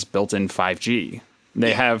has built-in 5G.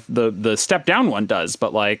 They have the step down one does,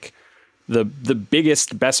 but like the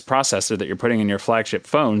biggest, best processor that you're putting in your flagship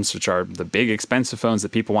phones, which are the big expensive phones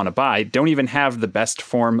that people want to buy, don't even have the best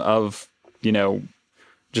form of,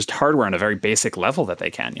 just hardware on a very basic level that they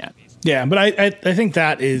can yet. Yeah, but I think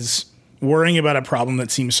that is worrying about a problem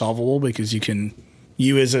that seems solvable, because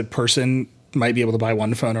you as a person might be able to buy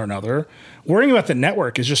one phone or another. Worrying about the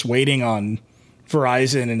network is just waiting on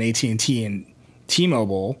Verizon and AT&T and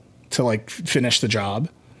T-Mobile to like finish the job.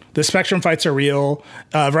 The spectrum fights are real.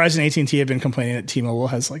 Verizon and AT&T have been complaining that T-Mobile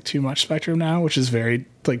has like too much spectrum now, which is very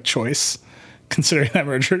like choice considering that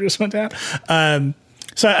merger just went down.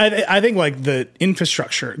 So I think like the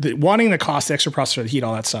infrastructure, wanting the cost, the extra processor, the heat,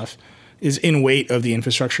 all that stuff is in weight of the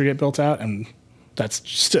infrastructure to get built out. And that's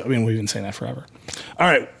still, we've been saying that forever. All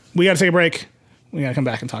right, we got to take a break. We got to come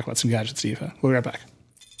back and talk about some gadgets, IFA. We'll be right back.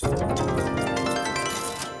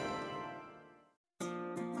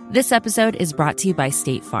 This episode is brought to you by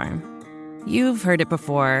State Farm. You've heard it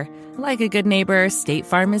before. Like a good neighbor, State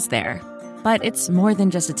Farm is there. But it's more than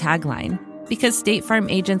just a tagline, because State Farm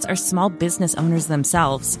agents are small business owners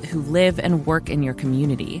themselves who live and work in your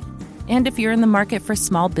community. And if you're in the market for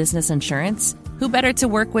small business insurance, who better to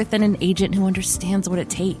work with than an agent who understands what it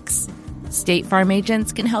takes? State Farm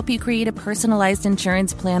agents can help you create a personalized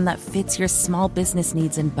insurance plan that fits your small business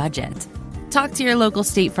needs and budget. Talk to your local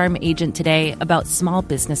State Farm agent today about small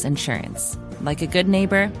business insurance. Like a good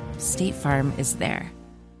neighbor, State Farm is there.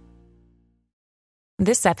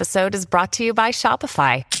 This episode is brought to you by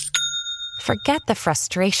Shopify. Forget the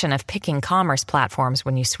frustration of picking commerce platforms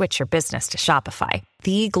when you switch your business to Shopify,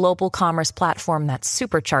 the global commerce platform that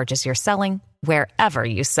supercharges your selling wherever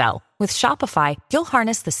you sell. With Shopify, you'll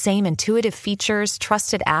harness the same intuitive features,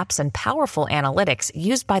 trusted apps, and powerful analytics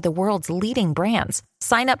used by the world's leading brands.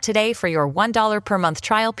 Sign up today for your $1 per month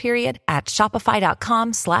trial period at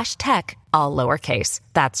shopify.com/tech, all lowercase.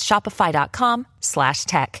 That's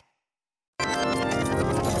shopify.com/tech.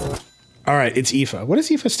 All right, it's IFA. What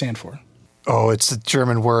does IFA stand for? Oh, it's a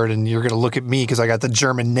German word, and you're going to look at me because I got the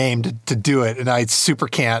German name to do it, and I super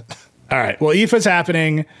can't. All right, well, IFA's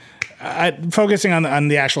happening. Focusing on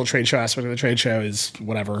the actual trade show aspect of the trade show is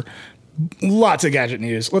whatever. Lots of gadget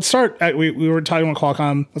news. Let's start. We were talking about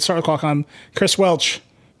Qualcomm. Let's start with Qualcomm. Chris Welch.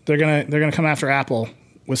 They're gonna come after Apple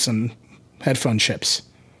with some headphone chips.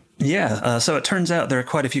 Yeah, so it turns out there are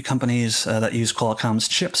quite a few companies that use Qualcomm's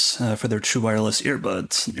chips for their true wireless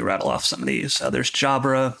earbuds. Let me rattle off some of these. There's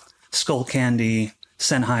Jabra, Skullcandy,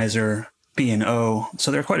 Sennheiser, B&O.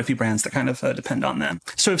 So there are quite a few brands that kind of depend on them.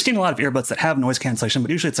 So we've seen a lot of earbuds that have noise cancellation,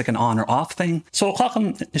 but usually it's like an on or off thing. So what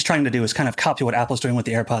Qualcomm is trying to do is kind of copy what Apple's doing with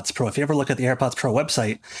the AirPods Pro. If you ever look at the AirPods Pro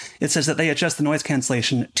website, it says that they adjust the noise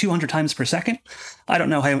cancellation 200 times per second. I don't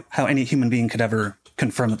know how any human being could ever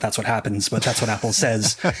confirm that that's what happens, but that's what Apple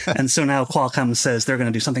says. And so now Qualcomm says they're going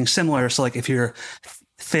to do something similar. So like if your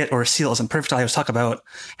fit or seal isn't perfect, I always talk about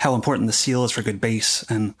how important the seal is for good bass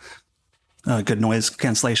and good noise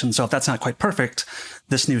cancellation. So if that's not quite perfect,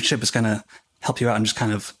 this new chip is going to help you out and just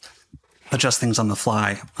kind of adjust things on the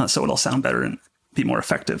fly so it'll sound better and be more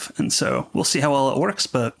effective. And so we'll see how well it works.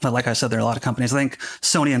 But like I said, there are a lot of companies. I think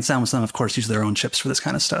Sony and Samsung, of course, use their own chips for this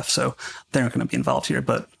kind of stuff. So they're not going to be involved here.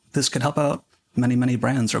 But this could help out many, many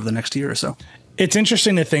brands over the next year or so. It's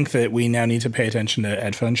interesting to think that we now need to pay attention to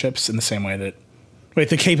headphone chips in the same way that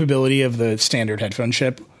the capability of the standard headphone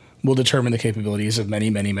chip will determine the capabilities of many,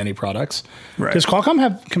 many, many products. Right. Does Qualcomm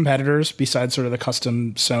have competitors besides sort of the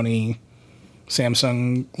custom Sony,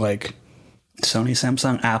 Samsung, like Sony,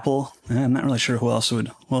 Samsung, Apple? I'm not really sure who else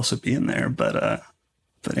would be in there, but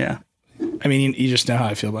yeah. I mean, you just know how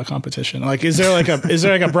I feel about competition. Like, is there like a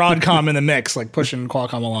Broadcom in the mix, like pushing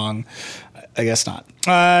Qualcomm along? I guess not.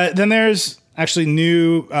 Then there's actually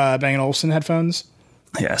new Bang & Olufsen headphones.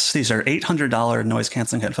 Yes, these are $800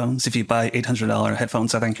 noise-canceling headphones. If you buy $800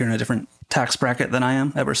 headphones, I think you're in a different tax bracket than I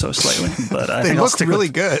am, ever so slightly. But I they think look I'll stick really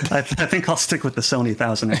with, good. I think I'll stick with the Sony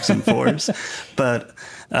 1000X M4s. But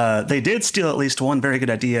they did steal at least one very good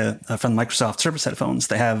idea from the Microsoft Surface headphones.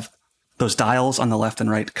 They have those dials on the left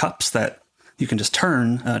and right cups that you can just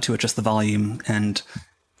turn to adjust the volume and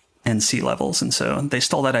NC levels. And so they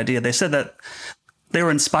stole that idea. They said that they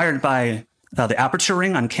were inspired by the aperture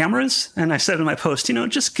ring on cameras. And I said in my post,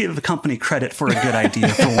 just give the company credit for a good idea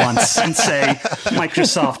for once and say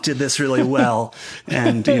Microsoft did this really well.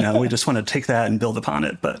 And, we just want to take that and build upon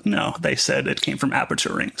it. But no, they said it came from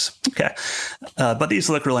aperture rings. Okay. But these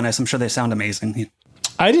look really nice. I'm sure they sound amazing.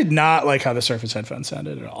 I did not like how the Surface headphones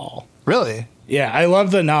sounded at all. Really? Yeah, I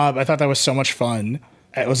love the knob. I thought that was so much fun.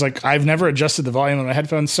 It was like, I've never adjusted the volume on my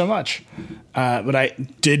headphones so much. But I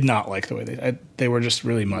did not like the way they were just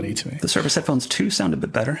really muddy to me. The Surface headphones 2 sound a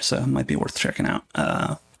bit better, so it might be worth checking out.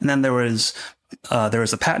 And then there was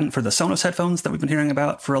a patent for the Sonos headphones that we've been hearing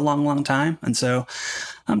about for a long, long time. And so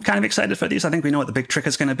I'm kind of excited for these. I think we know what the big trick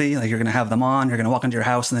is going to be. Like, you're going to have them on, you're going to walk into your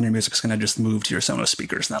house, and then your music's going to just move to your Sonos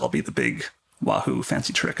speakers. And that'll be the big wahoo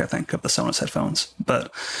fancy trick, I think, of the Sonos headphones.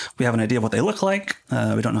 But we have an idea of what they look like.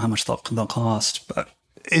 We don't know how much they'll cost, but...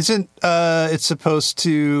 Isn't it's supposed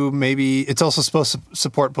to it's also supposed to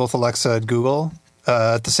support both Alexa and Google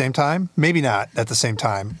at the same time? Maybe not at the same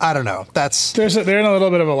time. I don't know. They're in a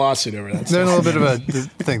little bit of a lawsuit over that. They're in a little bit of a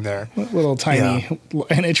thing there. Little tiny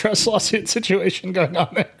antitrust lawsuit situation going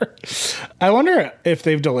on there. I wonder if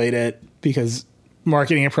they've delayed it because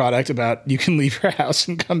marketing a product about you can leave your house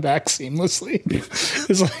and come back seamlessly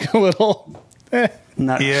is like a little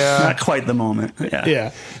Not quite the moment.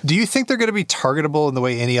 Yeah. Do you think they're going to be targetable in the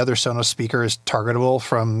way any other Sonos speaker is targetable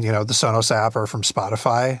from, the Sonos app or from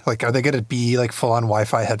Spotify? Like, are they going to be like full-on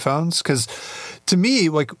Wi-Fi headphones? Because to me,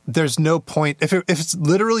 like, there's no point if it's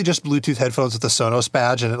literally just Bluetooth headphones with a Sonos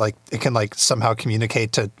badge and it can somehow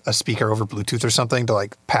communicate to a speaker over Bluetooth or something to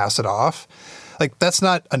pass it off. Like, that's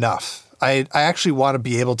not enough. I actually want to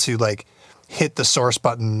be able to hit the source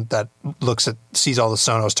button that sees all the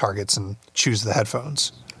Sonos targets and choose the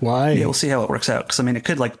headphones. Why? Yeah, we'll see how it works out. Because it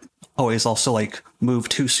could always also move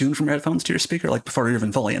too soon from your headphones to your speaker, before you're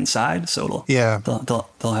even fully inside. So they'll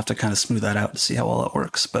have to kind of smooth that out to see how well it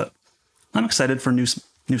works. But I'm excited for new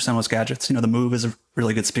Sonos gadgets. The Move is a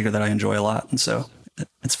really good speaker that I enjoy a lot, and so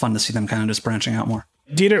it's fun to see them kind of just branching out more.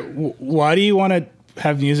 Dieter, why do you want to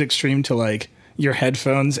have music streamed to your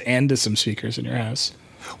headphones and to some speakers in your house?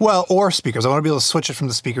 Well, or speakers. I want to be able to switch it from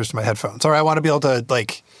the speakers to my headphones. Or I want to be able to,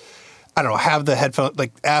 I don't know, have the headphone,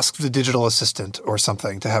 ask the digital assistant or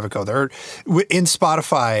something to have it go there. In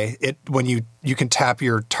Spotify, when you can tap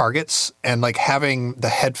your targets and, having the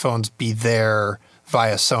headphones be there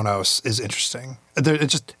via Sonos is interesting.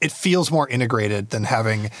 It feels more integrated than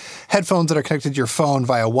having headphones that are connected to your phone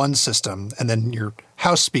via one system and then your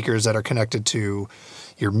house speakers that are connected to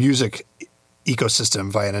your music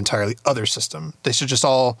ecosystem via an entirely other system. They should just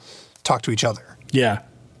all talk to each other. Yeah.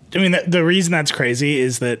 I mean, the reason that's crazy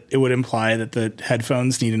is that it would imply that the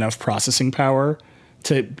headphones need enough processing power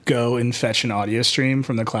to go and fetch an audio stream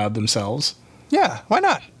from the cloud themselves. Yeah, why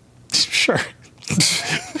not? Sure.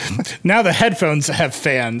 Now the headphones have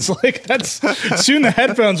fans. Soon the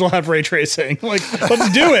headphones will have ray tracing. Let's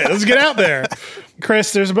do it. Let's get out there.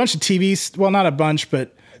 Chris, there's a bunch of TVs. Well, not a bunch,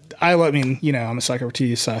 but I'm a sucker for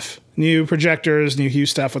TV stuff. New projectors, new Hue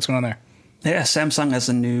stuff. What's going on there? Yeah, Samsung has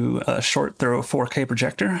a new short throw 4K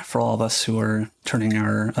projector for all of us who are turning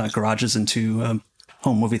our garages into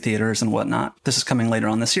home movie theaters and whatnot. This is coming later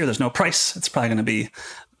on this year. There's no price. It's probably going to be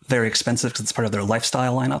very expensive because it's part of their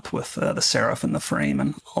lifestyle lineup with the Seraph and the frame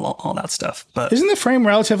and all that stuff. But isn't the frame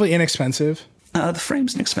relatively inexpensive? The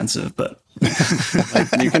frame's inexpensive, but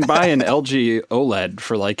you can buy an LG OLED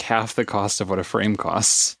for half the cost of what a frame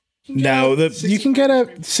costs. No, you can get a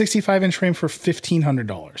 65-inch frame for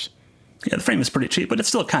 $1,500. Yeah, the frame is pretty cheap, but it's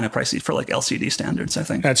still kind of pricey for LCD standards, I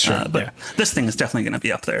think. That's true. But this thing is definitely going to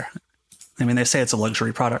be up there. I mean, they say it's a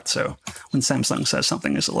luxury product, so when Samsung says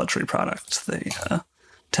something is a luxury product, they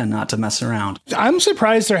tend not to mess around. I'm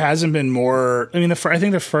surprised there hasn't been more. I mean, I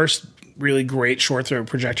think the first really great short throw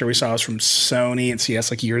projector we saw was from Sony and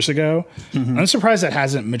CS years ago. Mm-hmm. I'm surprised that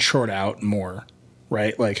hasn't matured out more,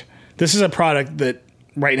 right? This is a product that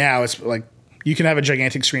right now it's you can have a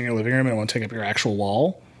gigantic screen in your living room and it won't take up your actual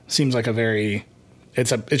wall. Seems like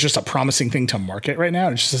it's just a promising thing to market right now.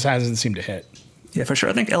 It just hasn't seemed to hit. Yeah, for sure.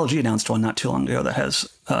 I think LG announced one not too long ago that has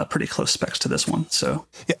pretty close specs to this one. So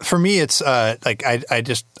yeah, for me, it's I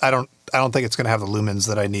don't think it's going to have the lumens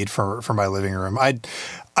that I need for my living room.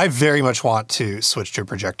 I very much want to switch to a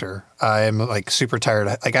projector. I'm super tired.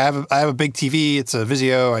 I have a big TV. It's a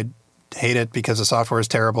Vizio. I hate it because the software is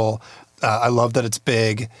terrible. I love that it's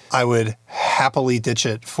big. I would happily ditch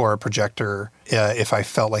it for a projector if I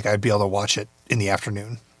felt like I'd be able to watch it in the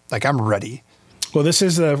afternoon. I'm ready. Well, this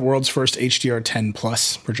is the world's first HDR10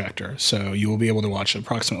 Plus projector, so you will be able to watch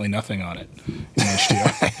approximately nothing on it in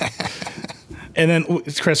HDR. And then,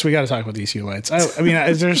 Chris, we got to talk about these Hue lights. I mean,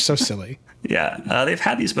 they're so silly. Yeah, they've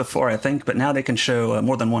had these before, I think, but now they can show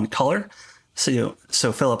more than one color. So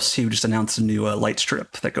Philips Hue just announced a new light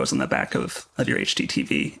strip that goes on the back of your HD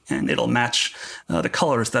TV, and it'll match the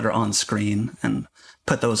colors that are on screen and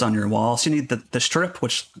put those on your wall. So you need the strip,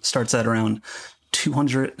 which starts at around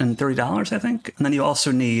 $230, I think. And then you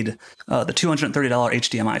also need the $230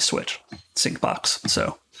 HDMI switch sync box.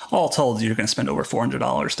 So all told, you're going to spend over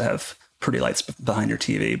 $400 to have pretty lights behind your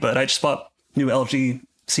TV. But I just bought new LG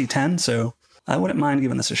C10, so I wouldn't mind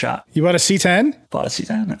giving this a shot. You bought a C10? Bought a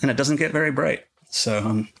C10, and it doesn't get very bright.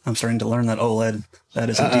 So I'm starting to learn that OLED, that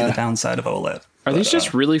is indeed the downside of OLED. Are these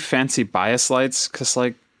just really fancy bias lights? Because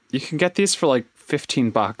you can get these for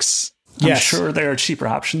 $15. I'm sure there are cheaper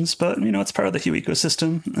options, but it's part of the Hue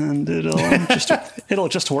ecosystem, and it'll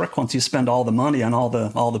just work once you spend all the money on all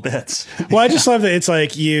the bits. Well, I just love that it's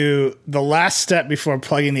the last step before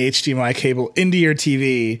plugging the HDMI cable into your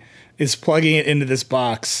TV is plugging it into this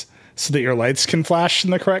box so that your lights can flash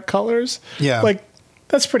in the correct colors. Yeah.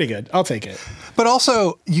 That's pretty good. I'll take it. But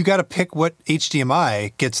also, you got to pick what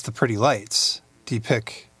HDMI gets the pretty lights. Do you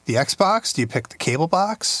pick the Xbox? Do you pick the cable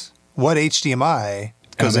box? What HDMI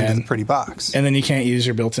goes into the pretty box? And then you can't use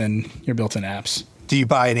your built-in apps. Do you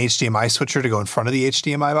buy an HDMI switcher to go in front of the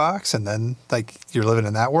HDMI box, and then like you're living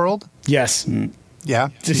in that world? Yes. Yeah.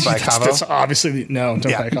 Do you buy a Cavo? That's obviously no.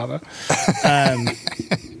 Don't buy a Cavo.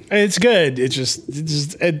 It's good. It's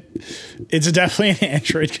definitely an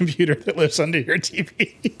Android computer that lives under your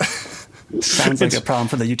TV. Sounds like a problem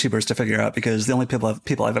for the YouTubers to figure out, because the only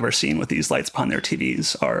people I've ever seen with these lights behind their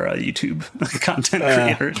TVs are YouTube content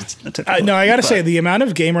creators. No, I got to say, the amount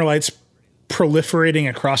of gamer lights proliferating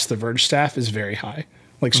across the Verge staff is very high.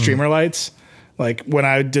 Like streamer lights. Like when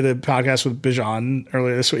I did a podcast with Bijan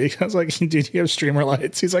earlier this week, I was like, dude, you have streamer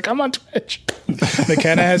lights? He's like, I'm on Twitch.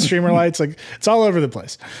 McKenna has streamer lights. Like, it's all over the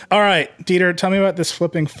place. All right, Dieter, tell me about this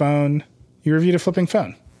flipping phone. You reviewed a flipping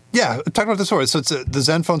phone. Yeah, talk about this before. So it's the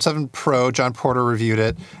Zenfone 7 Pro. John Porter reviewed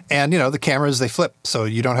it. And, the cameras, they flip. So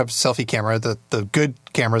you don't have a selfie camera. The good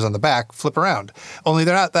cameras on the back flip around. Only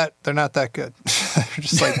they're not that good. They're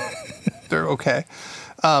just like, they're okay.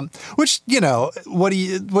 Which, what do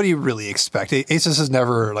you really expect? Asus has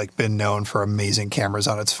never been known for amazing cameras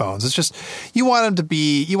on its phones. It's just, you want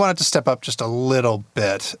it to step up just a little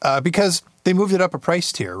bit, because they moved it up a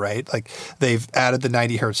price tier, right? Like they've added the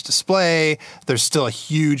 90 hertz display. There's still a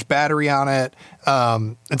huge battery on it.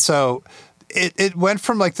 And so it went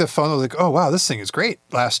from the phone that was like, oh, wow, this thing is great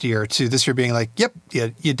last year, to this year being like, yep,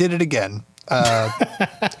 you did it again.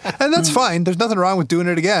 And that's fine. There's nothing wrong with doing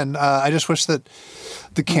it again. I just wish that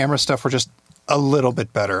the camera stuff were just a little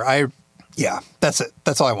bit better. That's it.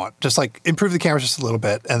 That's all I want. Just improve the cameras just a little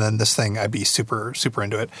bit, and then this thing, I'd be super, super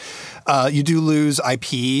into it. You do lose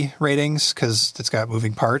IP ratings because it's got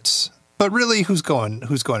moving parts, but really, who's going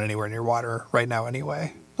anywhere near water right now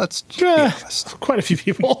anyway? Let's be honest. Quite a few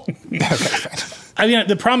people. Okay, fine. I mean,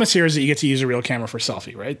 the promise here is that you get to use a real camera for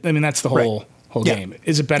selfie, right? I mean, that's the whole game.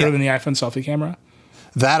 Is it better than the iPhone selfie camera?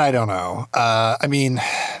 That I don't know. I mean,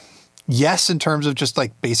 yes, in terms of just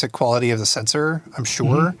basic quality of the sensor, I'm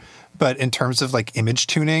sure. But in terms of image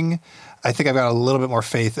tuning, I think I've got a little bit more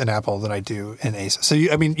faith in Apple than I do in Asus. So,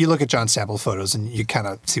 you look at John's sample photos and you kind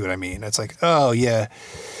of see what I mean. It's like, oh, yeah,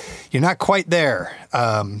 you're not quite there.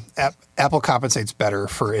 Apple compensates better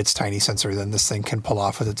for its tiny sensor than this thing can pull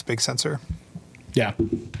off with its big sensor. Yeah.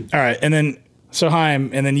 All right. And then, so Chaim,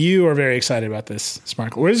 and then you are very excited about this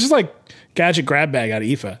smart clock. This is gadget grab bag out of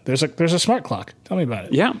IFA. There's a smart clock. Tell me about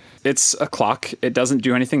it. Yeah, it's a clock. It doesn't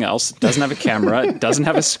do anything else. It doesn't have a camera. It doesn't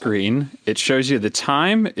have a screen. It shows you the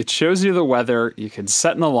time. It shows you the weather. You can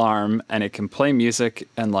set an alarm, and it can play music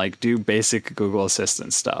and do basic Google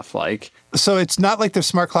Assistant stuff. So it's not like the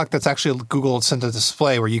smart clock that's actually a Google Assistant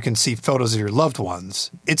display where you can see photos of your loved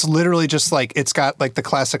ones. It's literally just it's got the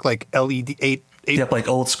classic LED 8. Yep,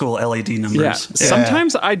 old school LED numbers. Yeah.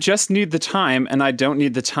 Sometimes I just need the time, and I don't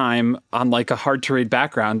need the time on a hard to read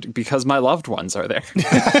background because my loved ones are there.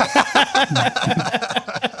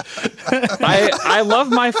 I love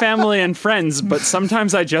my family and friends, but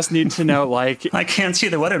sometimes I just need to know I can't see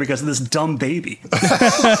the weather because of this dumb baby.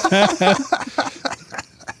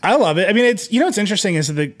 I love it. I mean, it's what's interesting is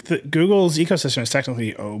that Google's ecosystem is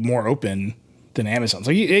technically more open than Amazon's.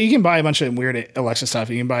 You can buy a bunch of weird Alexa stuff.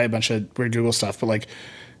 You can buy a bunch of weird Google stuff, but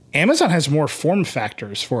Amazon has more form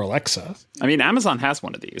factors for Alexa. I mean, Amazon has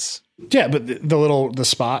one of these. Yeah, but the little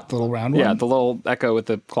round one. Yeah, the little Echo with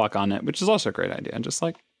the clock on it, which is also a great idea. And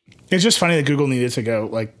it's just funny that Google needed to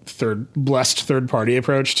go blessed third party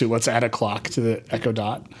approach to let's add a clock to the Echo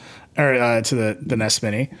Dot or to the Nest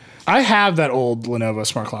Mini. I have that old Lenovo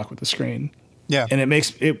smart clock with the screen. Yeah, and it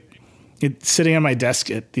makes it. It's sitting on my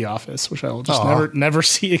desk at the office, which I will just never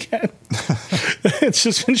see again. It's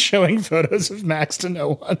just been showing photos of Max to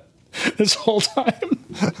no one this whole time.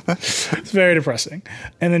 It's very depressing.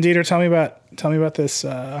 And then Dieter, tell me about this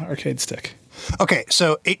arcade stick. Okay,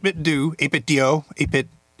 so 8-Bit Do, 8-Bit Do,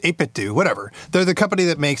 8-Bit Do, whatever. They're the company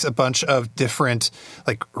that makes a bunch of different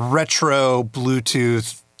retro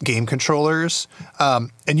Bluetooth game controllers, and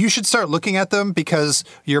you should start looking at them because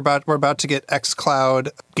we're about to get xCloud,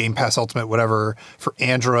 Game Pass Ultimate, whatever, for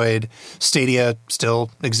Android. Stadia still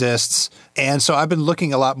exists, and so I've been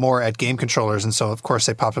looking a lot more at game controllers, and so of course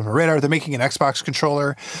they popped up on my radar. They're making an Xbox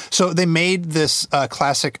controller, so they made this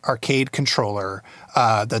classic arcade controller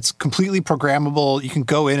that's completely programmable. You can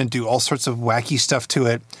go in and do all sorts of wacky stuff to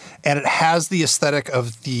it, and it has the aesthetic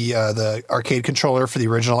of the arcade controller for the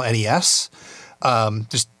original NES.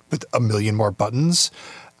 Just with a million more buttons.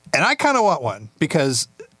 And I kind of want one because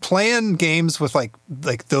playing games with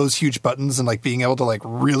those huge buttons and being able to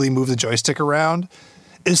really move the joystick around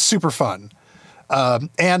is super fun.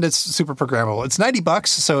 And it's super programmable. It's $90,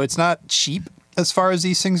 so it's not cheap as far as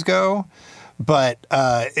these things go. But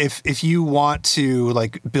if you want to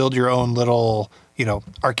build your own little,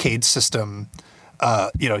 arcade system,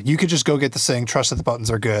 you could just go get this thing, trust that the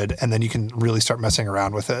buttons are good, and then you can really start messing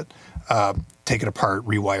around with it, take it apart,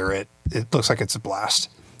 rewire it. It looks like it's a blast.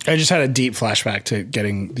 I just had a deep flashback to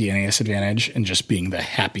getting the NES Advantage and just being the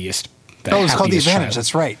happiest. It's called the Advantage.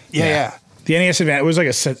 That's right. Yeah. The NES Advantage, it was like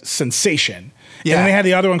a sensation. Yeah. And then they had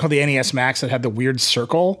the other one called the NES Max that had the weird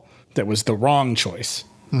circle that was the wrong choice.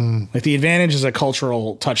 Like the Advantage is a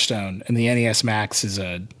cultural touchstone, and the NES Max is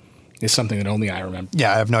something that only I remember.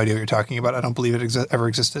 Yeah, I have no idea what you're talking about. I don't believe it ever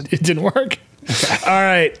existed. It didn't work. Okay. All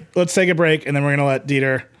right, let's take a break, and then we're going to let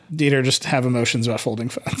Dieter just have emotions about folding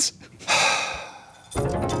phones.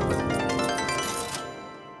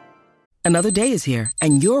 Another day is here,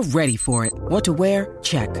 and you're ready for it. What to wear?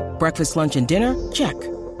 Check. Breakfast, lunch, and dinner? Check.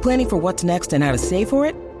 Planning for what's next and how to save for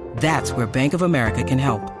it? That's where Bank of America can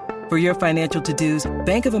help. For your financial to-dos,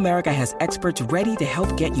 Bank of America has experts ready to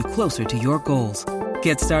help get you closer to your goals.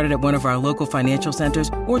 Get started at one of our local financial centers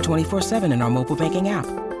or 24/7 in our mobile banking app.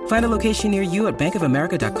 Find a location near you at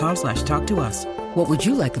bankofamerica.com/talktous. What would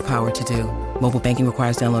you like the power to do? Mobile banking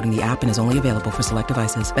requires downloading the app and is only available for select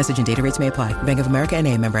devices. Message and data rates may apply. Bank of America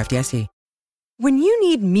N.A., member FDIC. When you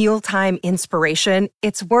need mealtime inspiration,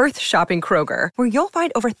 it's worth shopping Kroger, where you'll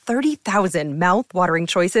find over 30,000 mouth-watering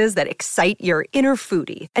choices that excite your inner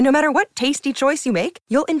foodie. And no matter what tasty choice you make,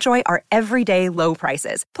 you'll enjoy our everyday low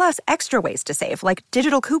prices, plus extra ways to save, like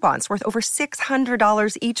digital coupons worth over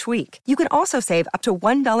 $600 each week. You can also save up to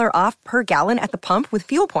 $1 off per gallon at the pump with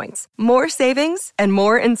fuel points. More savings and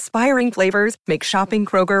more inspiring flavors make shopping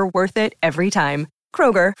Kroger worth it every time.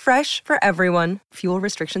 Kroger, fresh for everyone. Fuel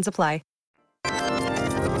restrictions apply.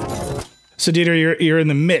 So, Dieter, you're in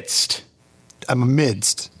the midst. I'm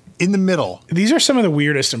in the middle. These are some of the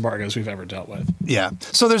weirdest embargoes we've ever dealt with. Yeah.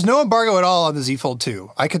 So there's no embargo at all on the Z Fold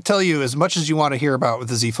 2. I could tell you as much as you want to hear about with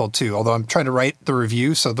the Z Fold 2, although I'm trying to write the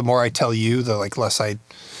review, so the more I tell you, the less I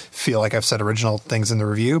feel like I've said original things in the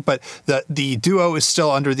review. But the Duo is still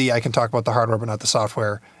under the I can talk about the hardware but not the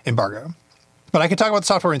software embargo. But I can talk about the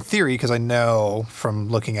software in theory because I know from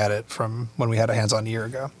looking at it from when we had a hands-on a year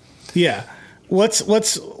ago. Yeah. Let's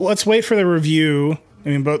wait for the review. I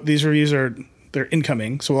mean, both these reviews they're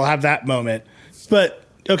incoming, so we'll have that moment. But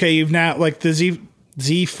okay, you've now like the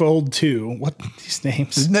Z Fold 2. What are these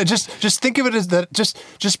names? No, just think of it as that.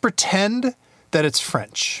 Just pretend that it's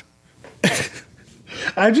French.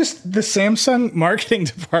 I'm just the Samsung marketing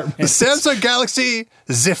department. The Samsung Galaxy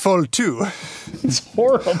Z Fold 2. It's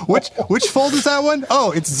horrible. Which fold is that one?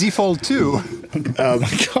 Oh, it's Z Fold 2. Oh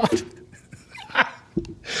my god.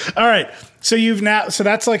 All right. So so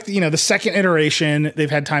that's like, the second iteration. They've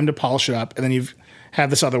had time to polish it up, and then you've had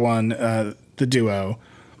this other one, the Duo.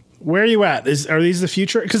 Where are you at? Are these the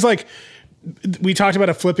future? Because like we talked about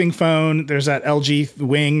a flipping phone. There's that LG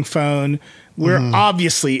Wing phone. We're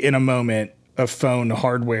obviously in a moment of phone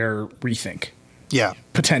hardware rethink. Yeah,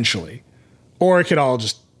 potentially, or it could all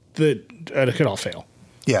fail.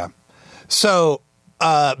 Yeah. So.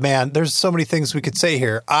 Man, there's so many things we could say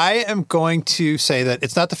here. I am going to say that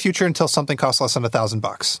it's not the future until something costs less than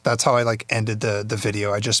 $1,000. That's how I ended the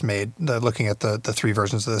video I just made, looking at the three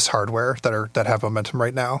versions of this hardware that have momentum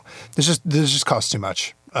right now. This just costs too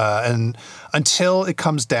much. And until it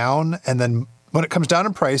comes down, and then when it comes down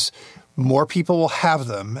in price, more people will have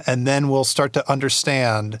them, and then we'll start to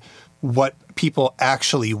understand what people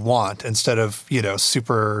actually want instead of,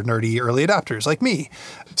 super nerdy early adopters like me.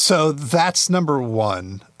 So that's number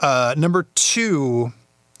one. Number two,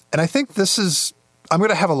 and I think I'm going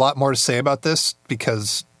to have a lot more to say about this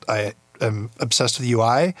because I am obsessed with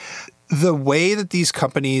UI. The way that these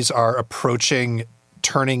companies are approaching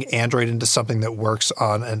turning Android into something that works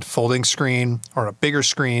on a folding screen or a bigger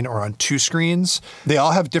screen or on two screens, they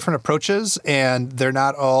all have different approaches and they're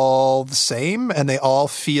not all the same, and they all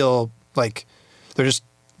feel like they're just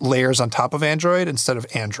layers on top of Android instead of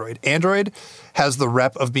Android. Android has the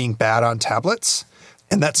rep of being bad on tablets,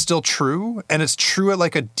 and that's still true. And it's true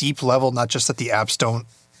at a deep level, not just that the apps don't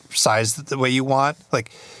size the way you want.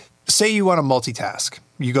 Like, say you want to multitask.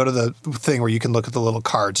 You go to the thing where you can look at the little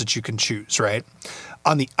cards that you can choose, right?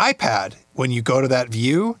 On the iPad, when you go to that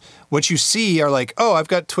view, what you see are I've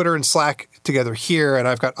got Twitter and Slack together here, and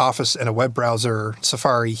I've got Office and a web browser,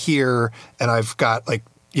 Safari here, and I've got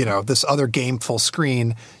this other game full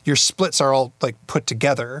screen. Your splits are all put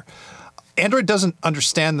together. Android doesn't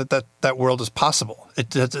understand that world is possible. It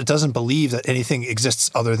doesn't believe that anything exists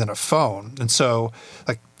other than a phone. And so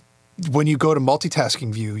when you go to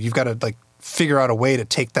multitasking view, you've got to figure out a way to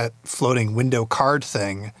take that floating window card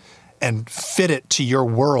thing and fit it to your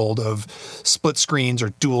world of split screens or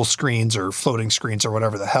dual screens or floating screens or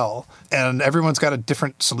whatever the hell. And everyone's got a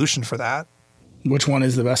different solution for that. Which one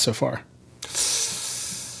is the best so far?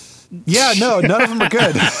 Yeah, no, none of them are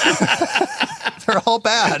good. They're all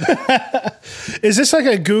bad. Is this like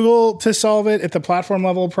a Google to solve it at the platform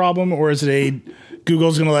level problem, or is it a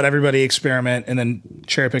Google's going to let everybody experiment and then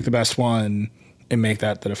cherry pick the best one and make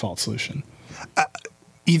that the default solution?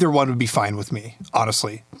 Either one would be fine with me,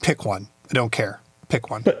 honestly. Pick one. I don't care. Pick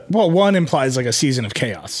one. But one implies like a season of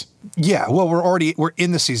chaos. Yeah, well, we're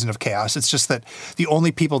in the season of chaos. It's just that the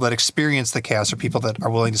only people that experience the chaos are people that are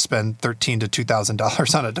willing to spend $1,300 to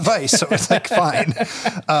 $2,000 on a device. So it's like fine.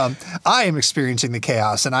 I am experiencing the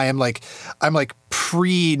chaos, and I'm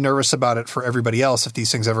pre-nervous about it for everybody else if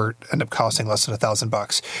these things ever end up costing less than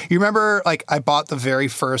 $1,000. You remember, like, I bought the very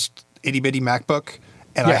first itty bitty MacBook,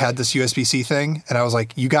 and I had this USB-C thing, and I was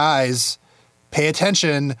like, you guys, pay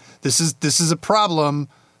attention. This is a problem.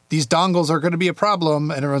 These dongles are going to be a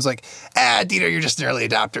problem. And everyone's like, Dieter, you're just an early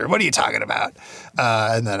adopter. What are you talking about?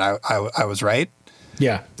 And then I was right.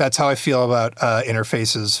 Yeah. That's how I feel about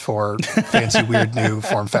interfaces for fancy, weird new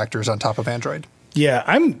form factors on top of Android. Yeah,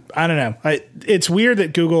 I don't know. It's weird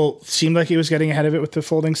that Google seemed like it was getting ahead of it with the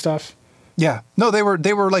folding stuff. Yeah. No, they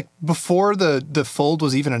were like, before the Fold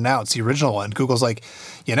was even announced, the original one, Google's like,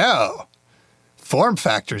 form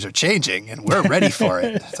factors are changing and we're ready for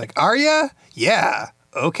it. It's like, are ya? Yeah.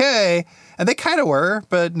 Okay. And they kind of were,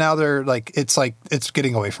 but now they're like, it's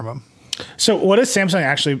getting away from them. So what is Samsung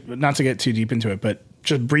actually, not to get too deep into it, but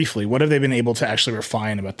just briefly, what have they been able to actually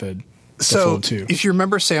refine about the Fold 2? If you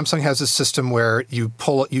remember, Samsung has a system where you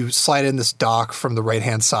slide in this dock from the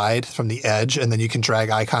right-hand side, from the edge, and then you can drag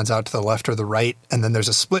icons out to the left or the right. And then there's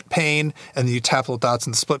a split pane, and then you tap little dots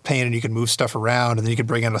in the split pane, and you can move stuff around, and then you can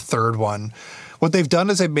bring in a third one. What they've done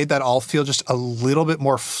is they've made that all feel just a little bit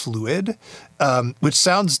more fluid, which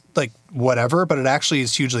sounds like whatever, but it actually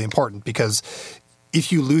is hugely important because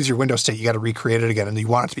if you lose your Windows state, you got to recreate it again, and you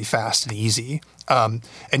want it to be fast and easy. And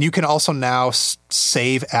you can also now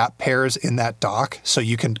save app pairs in that dock, so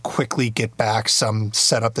you can quickly get back some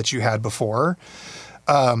setup that you had before.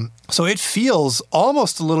 So it feels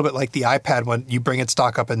almost a little bit like the iPad when you bring its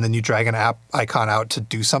dock up and then you drag an app icon out to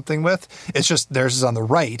do something with. It's just theirs is on the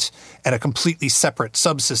right and a completely separate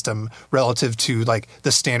subsystem relative to like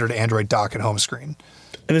the standard Android dock and home screen.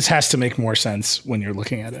 And this has to make more sense when you're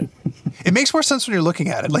looking at it. It makes more sense when you're looking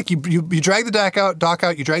at it. Like you drag the dock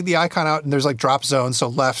out, you drag the icon out, and there's like drop zones, so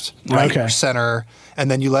left, right, or center, and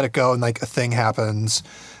then you let it go and like a thing happens.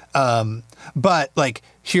 But like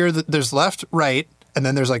here, there's left, right, and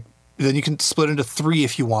then there's like, then you can split into 3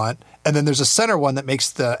 if you want. And then there's a center one that makes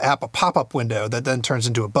the app a pop-up window that then turns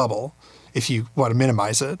into a bubble if you want to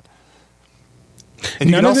minimize it. And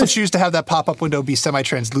you can also choose to have that pop-up window be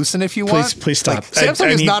semi-translucent if you want. Please stop. Like, Samsung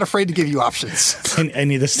is not afraid to give you options. I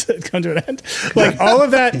need this to come to an end. Like all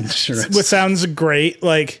of that what sounds great.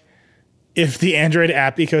 Like if the Android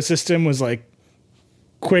app ecosystem was like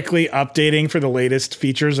quickly updating for the latest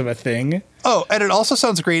features of a thing. Oh, and it also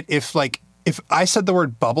sounds great if I said the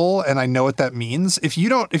word bubble and I know what that means, if you're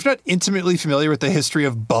not intimately familiar with the history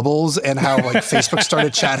of bubbles and how like Facebook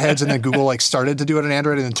started chat heads and then Google like started to do it on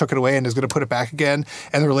Android and then took it away and is going to put it back again,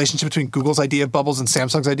 and the relationship between Google's idea of bubbles and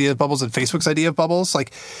Samsung's idea of bubbles and Facebook's idea of bubbles,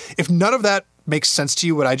 like if none of that makes sense to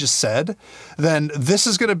you, what I just said, then this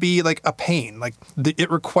is going to be like a pain. Like it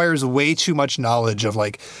requires way too much knowledge of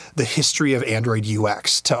like the history of Android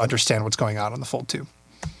UX to understand what's going on the Fold 2.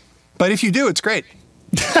 But if you do, it's great.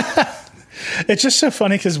 It's just so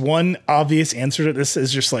funny because one obvious answer to this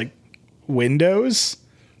is just like Windows.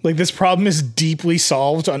 Like this problem is deeply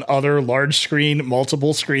solved on other large screen,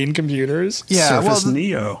 multiple screen computers. Yeah, Surface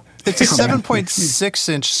Neo. It's a 7.6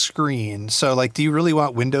 inch screen. So like, do you really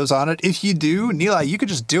want Windows on it? If you do, Nilay, you could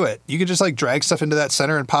just do it. You could just like drag stuff into that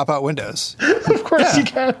center and pop out Windows. Of course you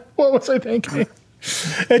can. What was I thinking?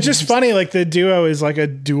 It's just funny. Like the Duo is like a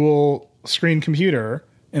dual screen computer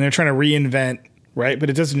and they're trying to reinvent. Right, but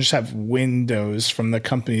it doesn't just have Windows from the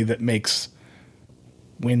company that makes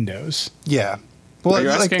Windows. Yeah. Well, are you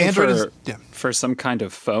like asking Android for some kind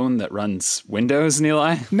of phone that runs Windows,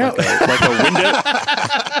 Nilay? No,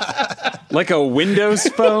 like a Windows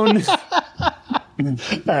phone.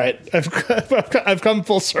 All right, I've come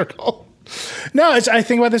full circle. No, I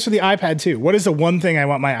think about this with the iPad too. What is the one thing I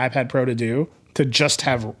want my iPad Pro to do? To just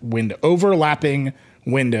have overlapping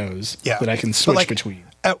windows that I can switch between.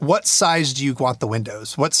 At what size do you want the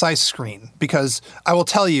windows? What size screen? Because I will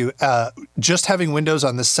tell you, just having windows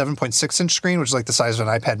on this 7.6 inch screen, which is like the size of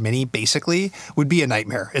an iPad mini, basically, would be a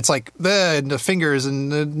nightmare. It's like the fingers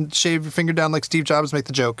and shave your finger down like Steve Jobs, make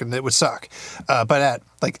the joke, and it would suck. But at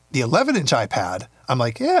like the 11 inch iPad, I'm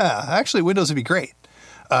like, yeah, actually Windows would be great.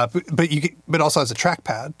 But also has a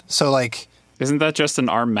trackpad. So like, isn't that just an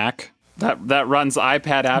ARM Mac that runs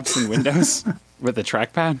iPad apps in Windows with a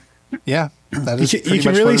trackpad? Yeah, that is. You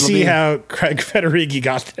can really see how Craig Federighi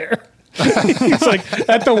got there. He's like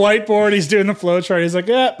at the whiteboard, he's doing the flow chart. He's like,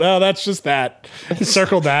 yeah, well, that's just that. He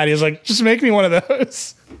circled that. He's like, just make me one of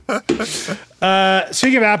those.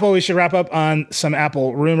 Speaking of Apple, we should wrap up on some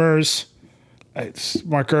Apple rumors. It's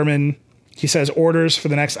Mark Gurman. He says orders for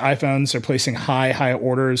the next iPhones are placing high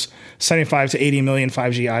orders. 75 to 80 million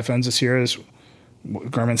 5G iPhones this year is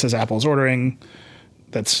what Gurman says Apple's ordering.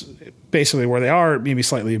 That's basically where they are, maybe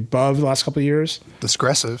slightly above the last couple of years. That's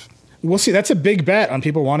aggressive. We'll see. That's a big bet on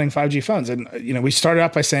people wanting 5G phones. And, we started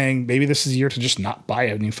out by saying maybe this is a year to just not buy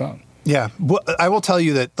a new phone. Yeah. Well, I will tell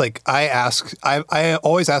you that, I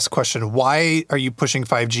always ask the question, why are you pushing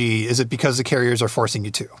 5G? Is it because the carriers are forcing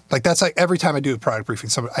you to? That's like every time I do a product briefing,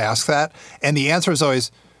 I ask that. And the answer is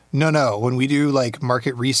always, no. When we do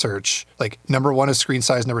market research, number 1 is screen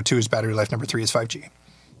size, number 2 is battery life, number 3 is 5G.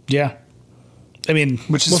 Yeah.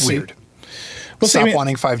 Which is weird. Stop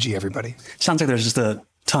wanting 5G, everybody. Sounds like there's just a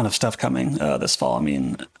ton of stuff coming this fall.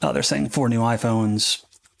 They're saying 4 new iPhones,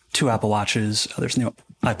 2 Apple Watches. There's a new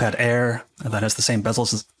iPad Air that has the same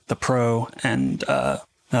bezels as the Pro, and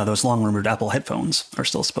those long-rumored Apple headphones are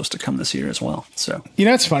still supposed to come this year as well. So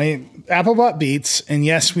it's funny. Apple bought Beats, and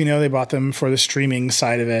yes, we know they bought them for the streaming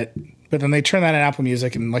side of it, but then they turn that in Apple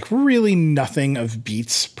Music, and really nothing of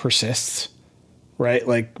Beats persists. Right?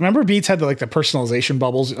 Remember Beats had the personalization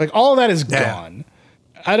bubbles? All of that is gone.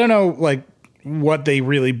 I don't know, what they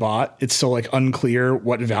really bought. It's still unclear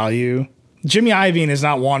what value. Jimmy Iovine is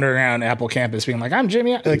not wandering around Apple campus being I'm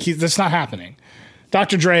Jimmy. That's not happening.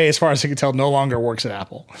 Dr. Dre, as far as I can tell, no longer works at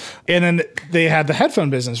Apple. And then they had the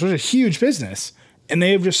headphone business, which is a huge business, and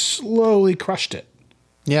they have just slowly crushed it.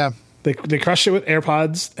 Yeah. They crushed it with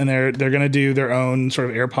AirPods, and they're going to do their own sort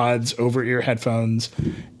of AirPods over-ear headphones.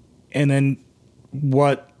 And then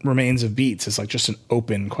what remains of Beats is just an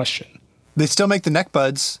open question. They still make the neck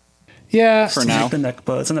buds. Yeah. For now. The neck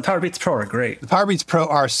buds. And the Power Beats Pro are great. The Power Beats Pro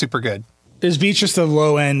are super good. Is Beats just a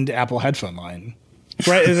low-end Apple headphone line?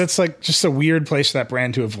 Right? That's just a weird place for that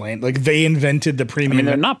brand to have landed. They invented the premium.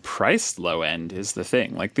 They're not priced low-end is the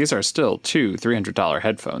thing. These are still $200-$300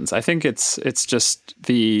 headphones. I think it's just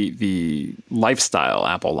the lifestyle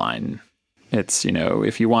Apple line. It's,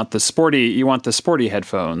 if you want the sporty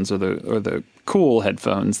headphones or the cool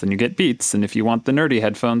headphones, then you get Beats. And if you want the nerdy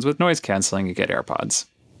headphones with noise canceling, you get AirPods.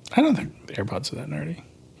 I don't think the AirPods are that nerdy.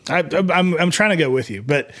 I'm trying to go with you.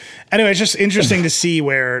 But anyway, it's just interesting to see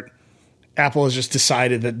where Apple has just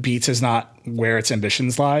decided that Beats is not where its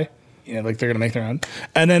ambitions lie. They're going to make their own.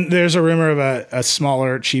 And then there's a rumor of a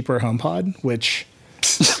smaller, cheaper HomePod, which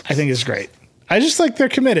I think is great. I just they're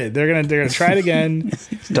committed. They're gonna try it again.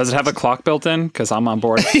 Does it have a clock built in? Because I'm on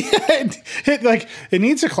board. It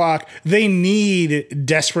needs a clock. They need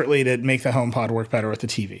desperately to make the HomePod work better with the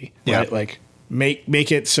TV. Yeah. Right?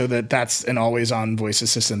 Make it so that that's an always-on voice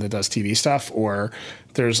assistant that does TV stuff, or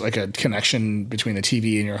there's a connection between the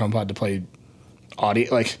TV and your HomePod to play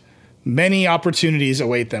audio. Many opportunities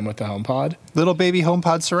await them with the HomePod. Little baby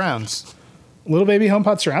HomePod surrounds. Little baby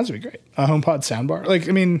HomePod surrounds would be great. A HomePod soundbar.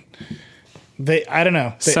 I don't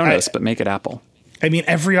know. Sonos, but make it Apple.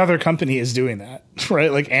 Every other company is doing that,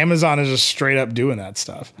 right? Amazon is just straight up doing that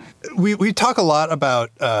stuff. We talk a lot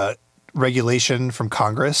about regulation from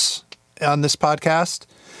Congress on this podcast.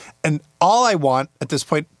 And all I want at this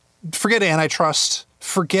point, forget antitrust,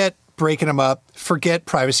 forget breaking them up, forget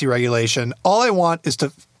privacy regulation. All I want is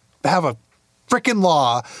to have a frickin'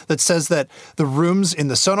 law that says that the rooms in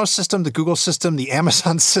the Sonos system, the Google system, the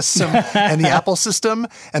Amazon system, and the Apple system,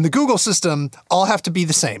 and the Google system all have to be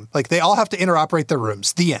the same. They all have to interoperate their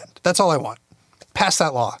rooms. The end. That's all I want. Pass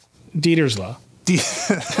that law. Dieter's law.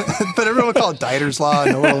 But everyone will call it Dieter's law.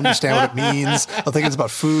 No one will understand what it means. They'll think it's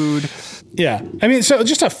about food. Yeah. So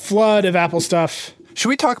just a flood of Apple stuff. Should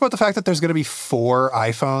we talk about the fact that there's going to be 4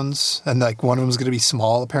 iPhones and one of them is going to be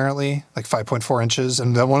small, apparently, 5.4 inches,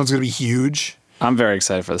 and then one of them's going to be huge? I'm very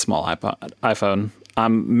excited for the small iPhone.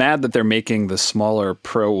 I'm mad that they're making the smaller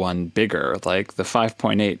Pro one bigger. The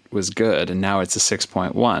 5.8 was good, and now it's a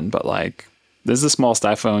 6.1. But this is the smallest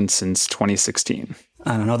iPhone since 2016.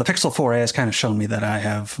 I don't know. The Pixel 4a has kind of shown me that I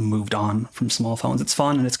have moved on from small phones. It's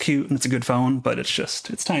fun and it's cute and it's a good phone, but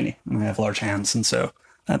it's tiny. And I have large hands, and so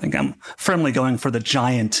I think I'm firmly going for the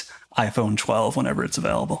giant iPhone 12 whenever it's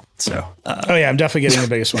available. So, I'm definitely getting the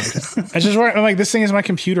biggest one. I'm this thing is my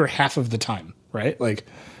computer half of the time, right?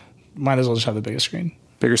 Might as well just have the biggest screen.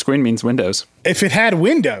 Bigger screen means Windows. If it had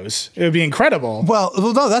Windows, it would be incredible. Well,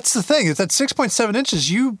 no, that's the thing. It's at 6.7 inches.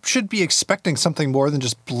 You should be expecting something more than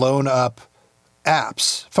just blown up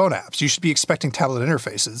apps, phone apps. You should be expecting tablet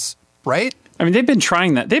interfaces, right? I mean, they've been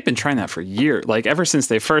trying that. They've been trying that for years. Like ever since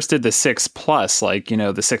they first did the 6 Plus, like,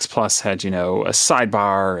 the 6 Plus had, a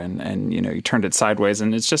sidebar and you turned it sideways,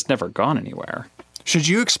 and it's just never gone anywhere. Should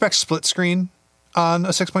you expect split screen on a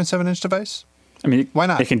 6.7 inch device? I mean, why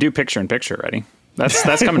not? They can do picture in picture already. That's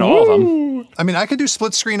coming to all of them. I mean, I could do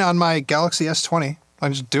split screen on my Galaxy S20. I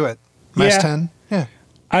can just do it. My S10. Yeah.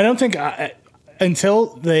 I don't think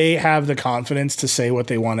until they have the confidence to say what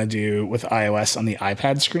they want to do with iOS on the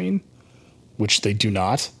iPad screen, which they do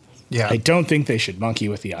not. Yeah. I don't think they should monkey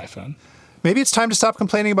with the iPhone. Maybe it's time to stop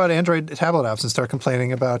complaining about Android tablet apps and start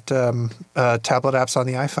complaining about tablet apps on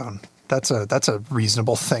the iPhone. That's a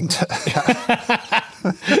reasonable thing to have.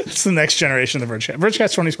 It's the next generation of the VergeCast.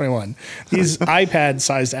 VergeCast 2021. These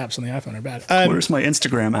iPad-sized apps on the iPhone are bad. Where's my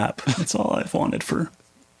Instagram app? That's all I've wanted for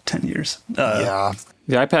 10 years. Yeah.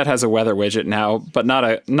 The iPad has a weather widget now, but not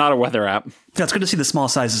a weather app. Yeah, it's good to see the small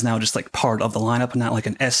sizes now just like part of the lineup and not like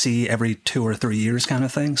an SE every 2 or 3 years kind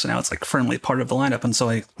of thing. So now it's like firmly part of the lineup. And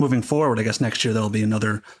so moving forward, I guess next year there'll be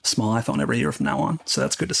another small iPhone every year from now on. So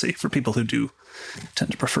that's good to see for people who do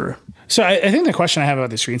tend to prefer. So I think the question I have about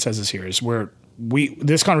the screen sizes here is where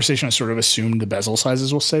this conversation has sort of assumed the bezel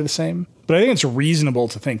sizes will stay the same. But I think it's reasonable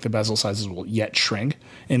to think the bezel sizes will yet shrink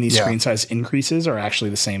and these screen size increases are actually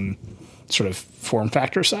the same sort of form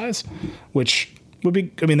factor size, which would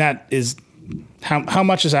be, I mean, that is how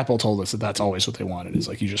much has Apple told us that that's always what they wanted, is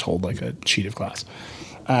like you just hold like a sheet of glass.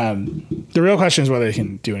 The real question is whether they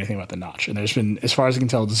can do anything about the notch. And there's been, as far as I can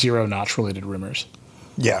tell, 0 notch related rumors.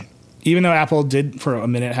 Yeah. Even though Apple did for a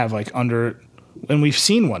minute have like under, and we've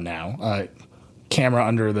seen one now, camera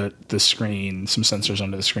under the screen, some sensors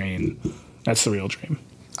under the screen. That's the real dream.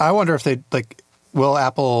 I wonder if they will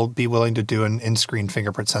Apple be willing to do an in-screen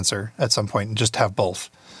fingerprint sensor at some point and just have both?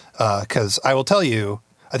 Because I will tell you,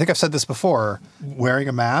 I think I've said this before, wearing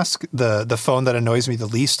a mask, the phone that annoys me the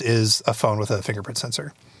least is a phone with a fingerprint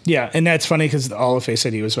sensor. Yeah, and that's funny because all of Face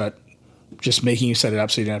ID was about just making you set it up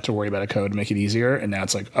so you didn't have to worry about a code to make it easier. And now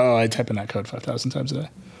it's like, oh, I type in that code 5,000 times a day.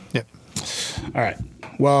 Yep. All right.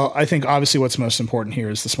 Well, I think obviously what's most important here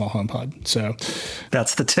is the small HomePod. So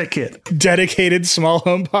that's the ticket. Dedicated small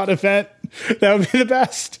HomePod event. That would be the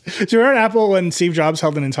best. Do you remember Apple when Steve Jobs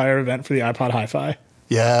held an entire event for the iPod Hi-Fi?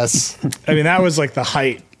 Yes. I mean, that was like the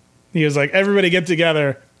height. He was like, everybody get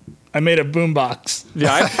together. I made a boombox. The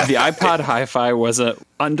iPod Hi-Fi was an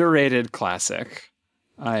underrated classic.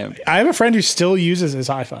 I have a friend who still uses his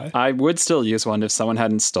Hi-Fi. I would still use one if someone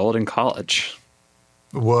had installed it in college.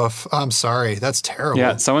 Woof. I'm sorry. That's terrible.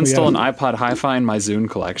 Yeah, someone stole an iPod Hi-Fi in my Zune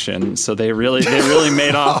collection, so they really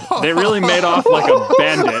made off. They really made off like a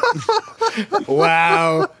bandit.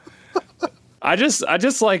 Wow. I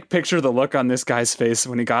just like picture the look on this guy's face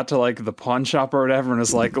when he got to like the pawn shop or whatever and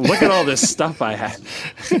was like, look at all this stuff I had.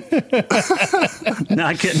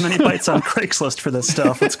 Not getting many bites on Craigslist for this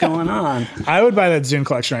stuff. What's going on? I would buy that Zune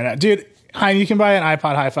collection right now. Dude, Hein, you can buy an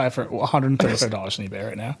iPod Hi-Fi for $135 on eBay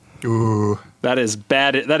right now. Ooh. That is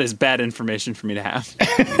bad information for me to have.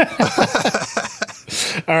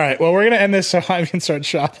 All right. Well, we're going to end this so I can start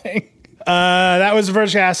shopping. That was the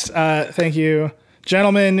VergeCast. Thank you,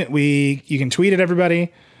 gentlemen. You can tweet at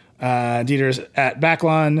everybody. Dieter's at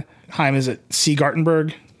Backlon. Haim is at C.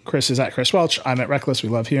 Gartenberg. Chris is at Chris Welch. I'm at Reckless. We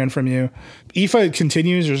love hearing from you. IFA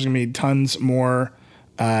continues. There's going to be tons more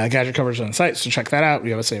gadget coverage on the site, so check that out.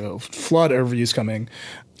 We have a flood overviews coming.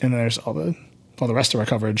 And then there's all the rest of our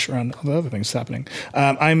coverage around all the other things happening.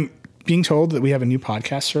 I'm being told that we have a new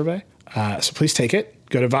podcast survey. So please take it.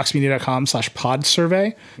 Go to voxmedia.com/pod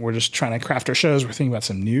survey. We're just trying to craft our shows. We're thinking about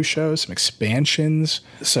some new shows, some expansions.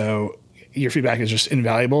 So your feedback is just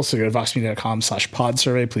invaluable. So go to voxmedia.com/pod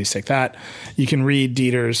survey. Please take that. You can read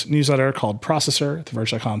Dieter's newsletter called Processor at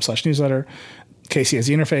theverge.com/newsletter. Casey has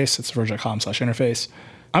the interface. It's theverge.com/interface.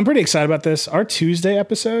 I'm pretty excited about this. Our Tuesday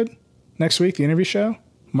episode next week, the interview show,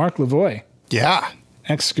 Mark Lavoie. Yeah.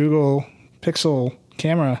 Ex-Google Pixel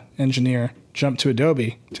camera engineer jumped to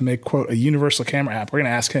Adobe to make, quote, a universal camera app. We're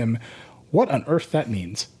going to ask him what on earth that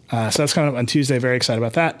means. So that's coming up on Tuesday. Very excited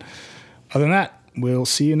about that. Other than that, we'll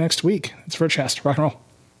see you next week. It's VergeCast. Rock and roll.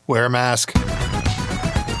 Wear a mask.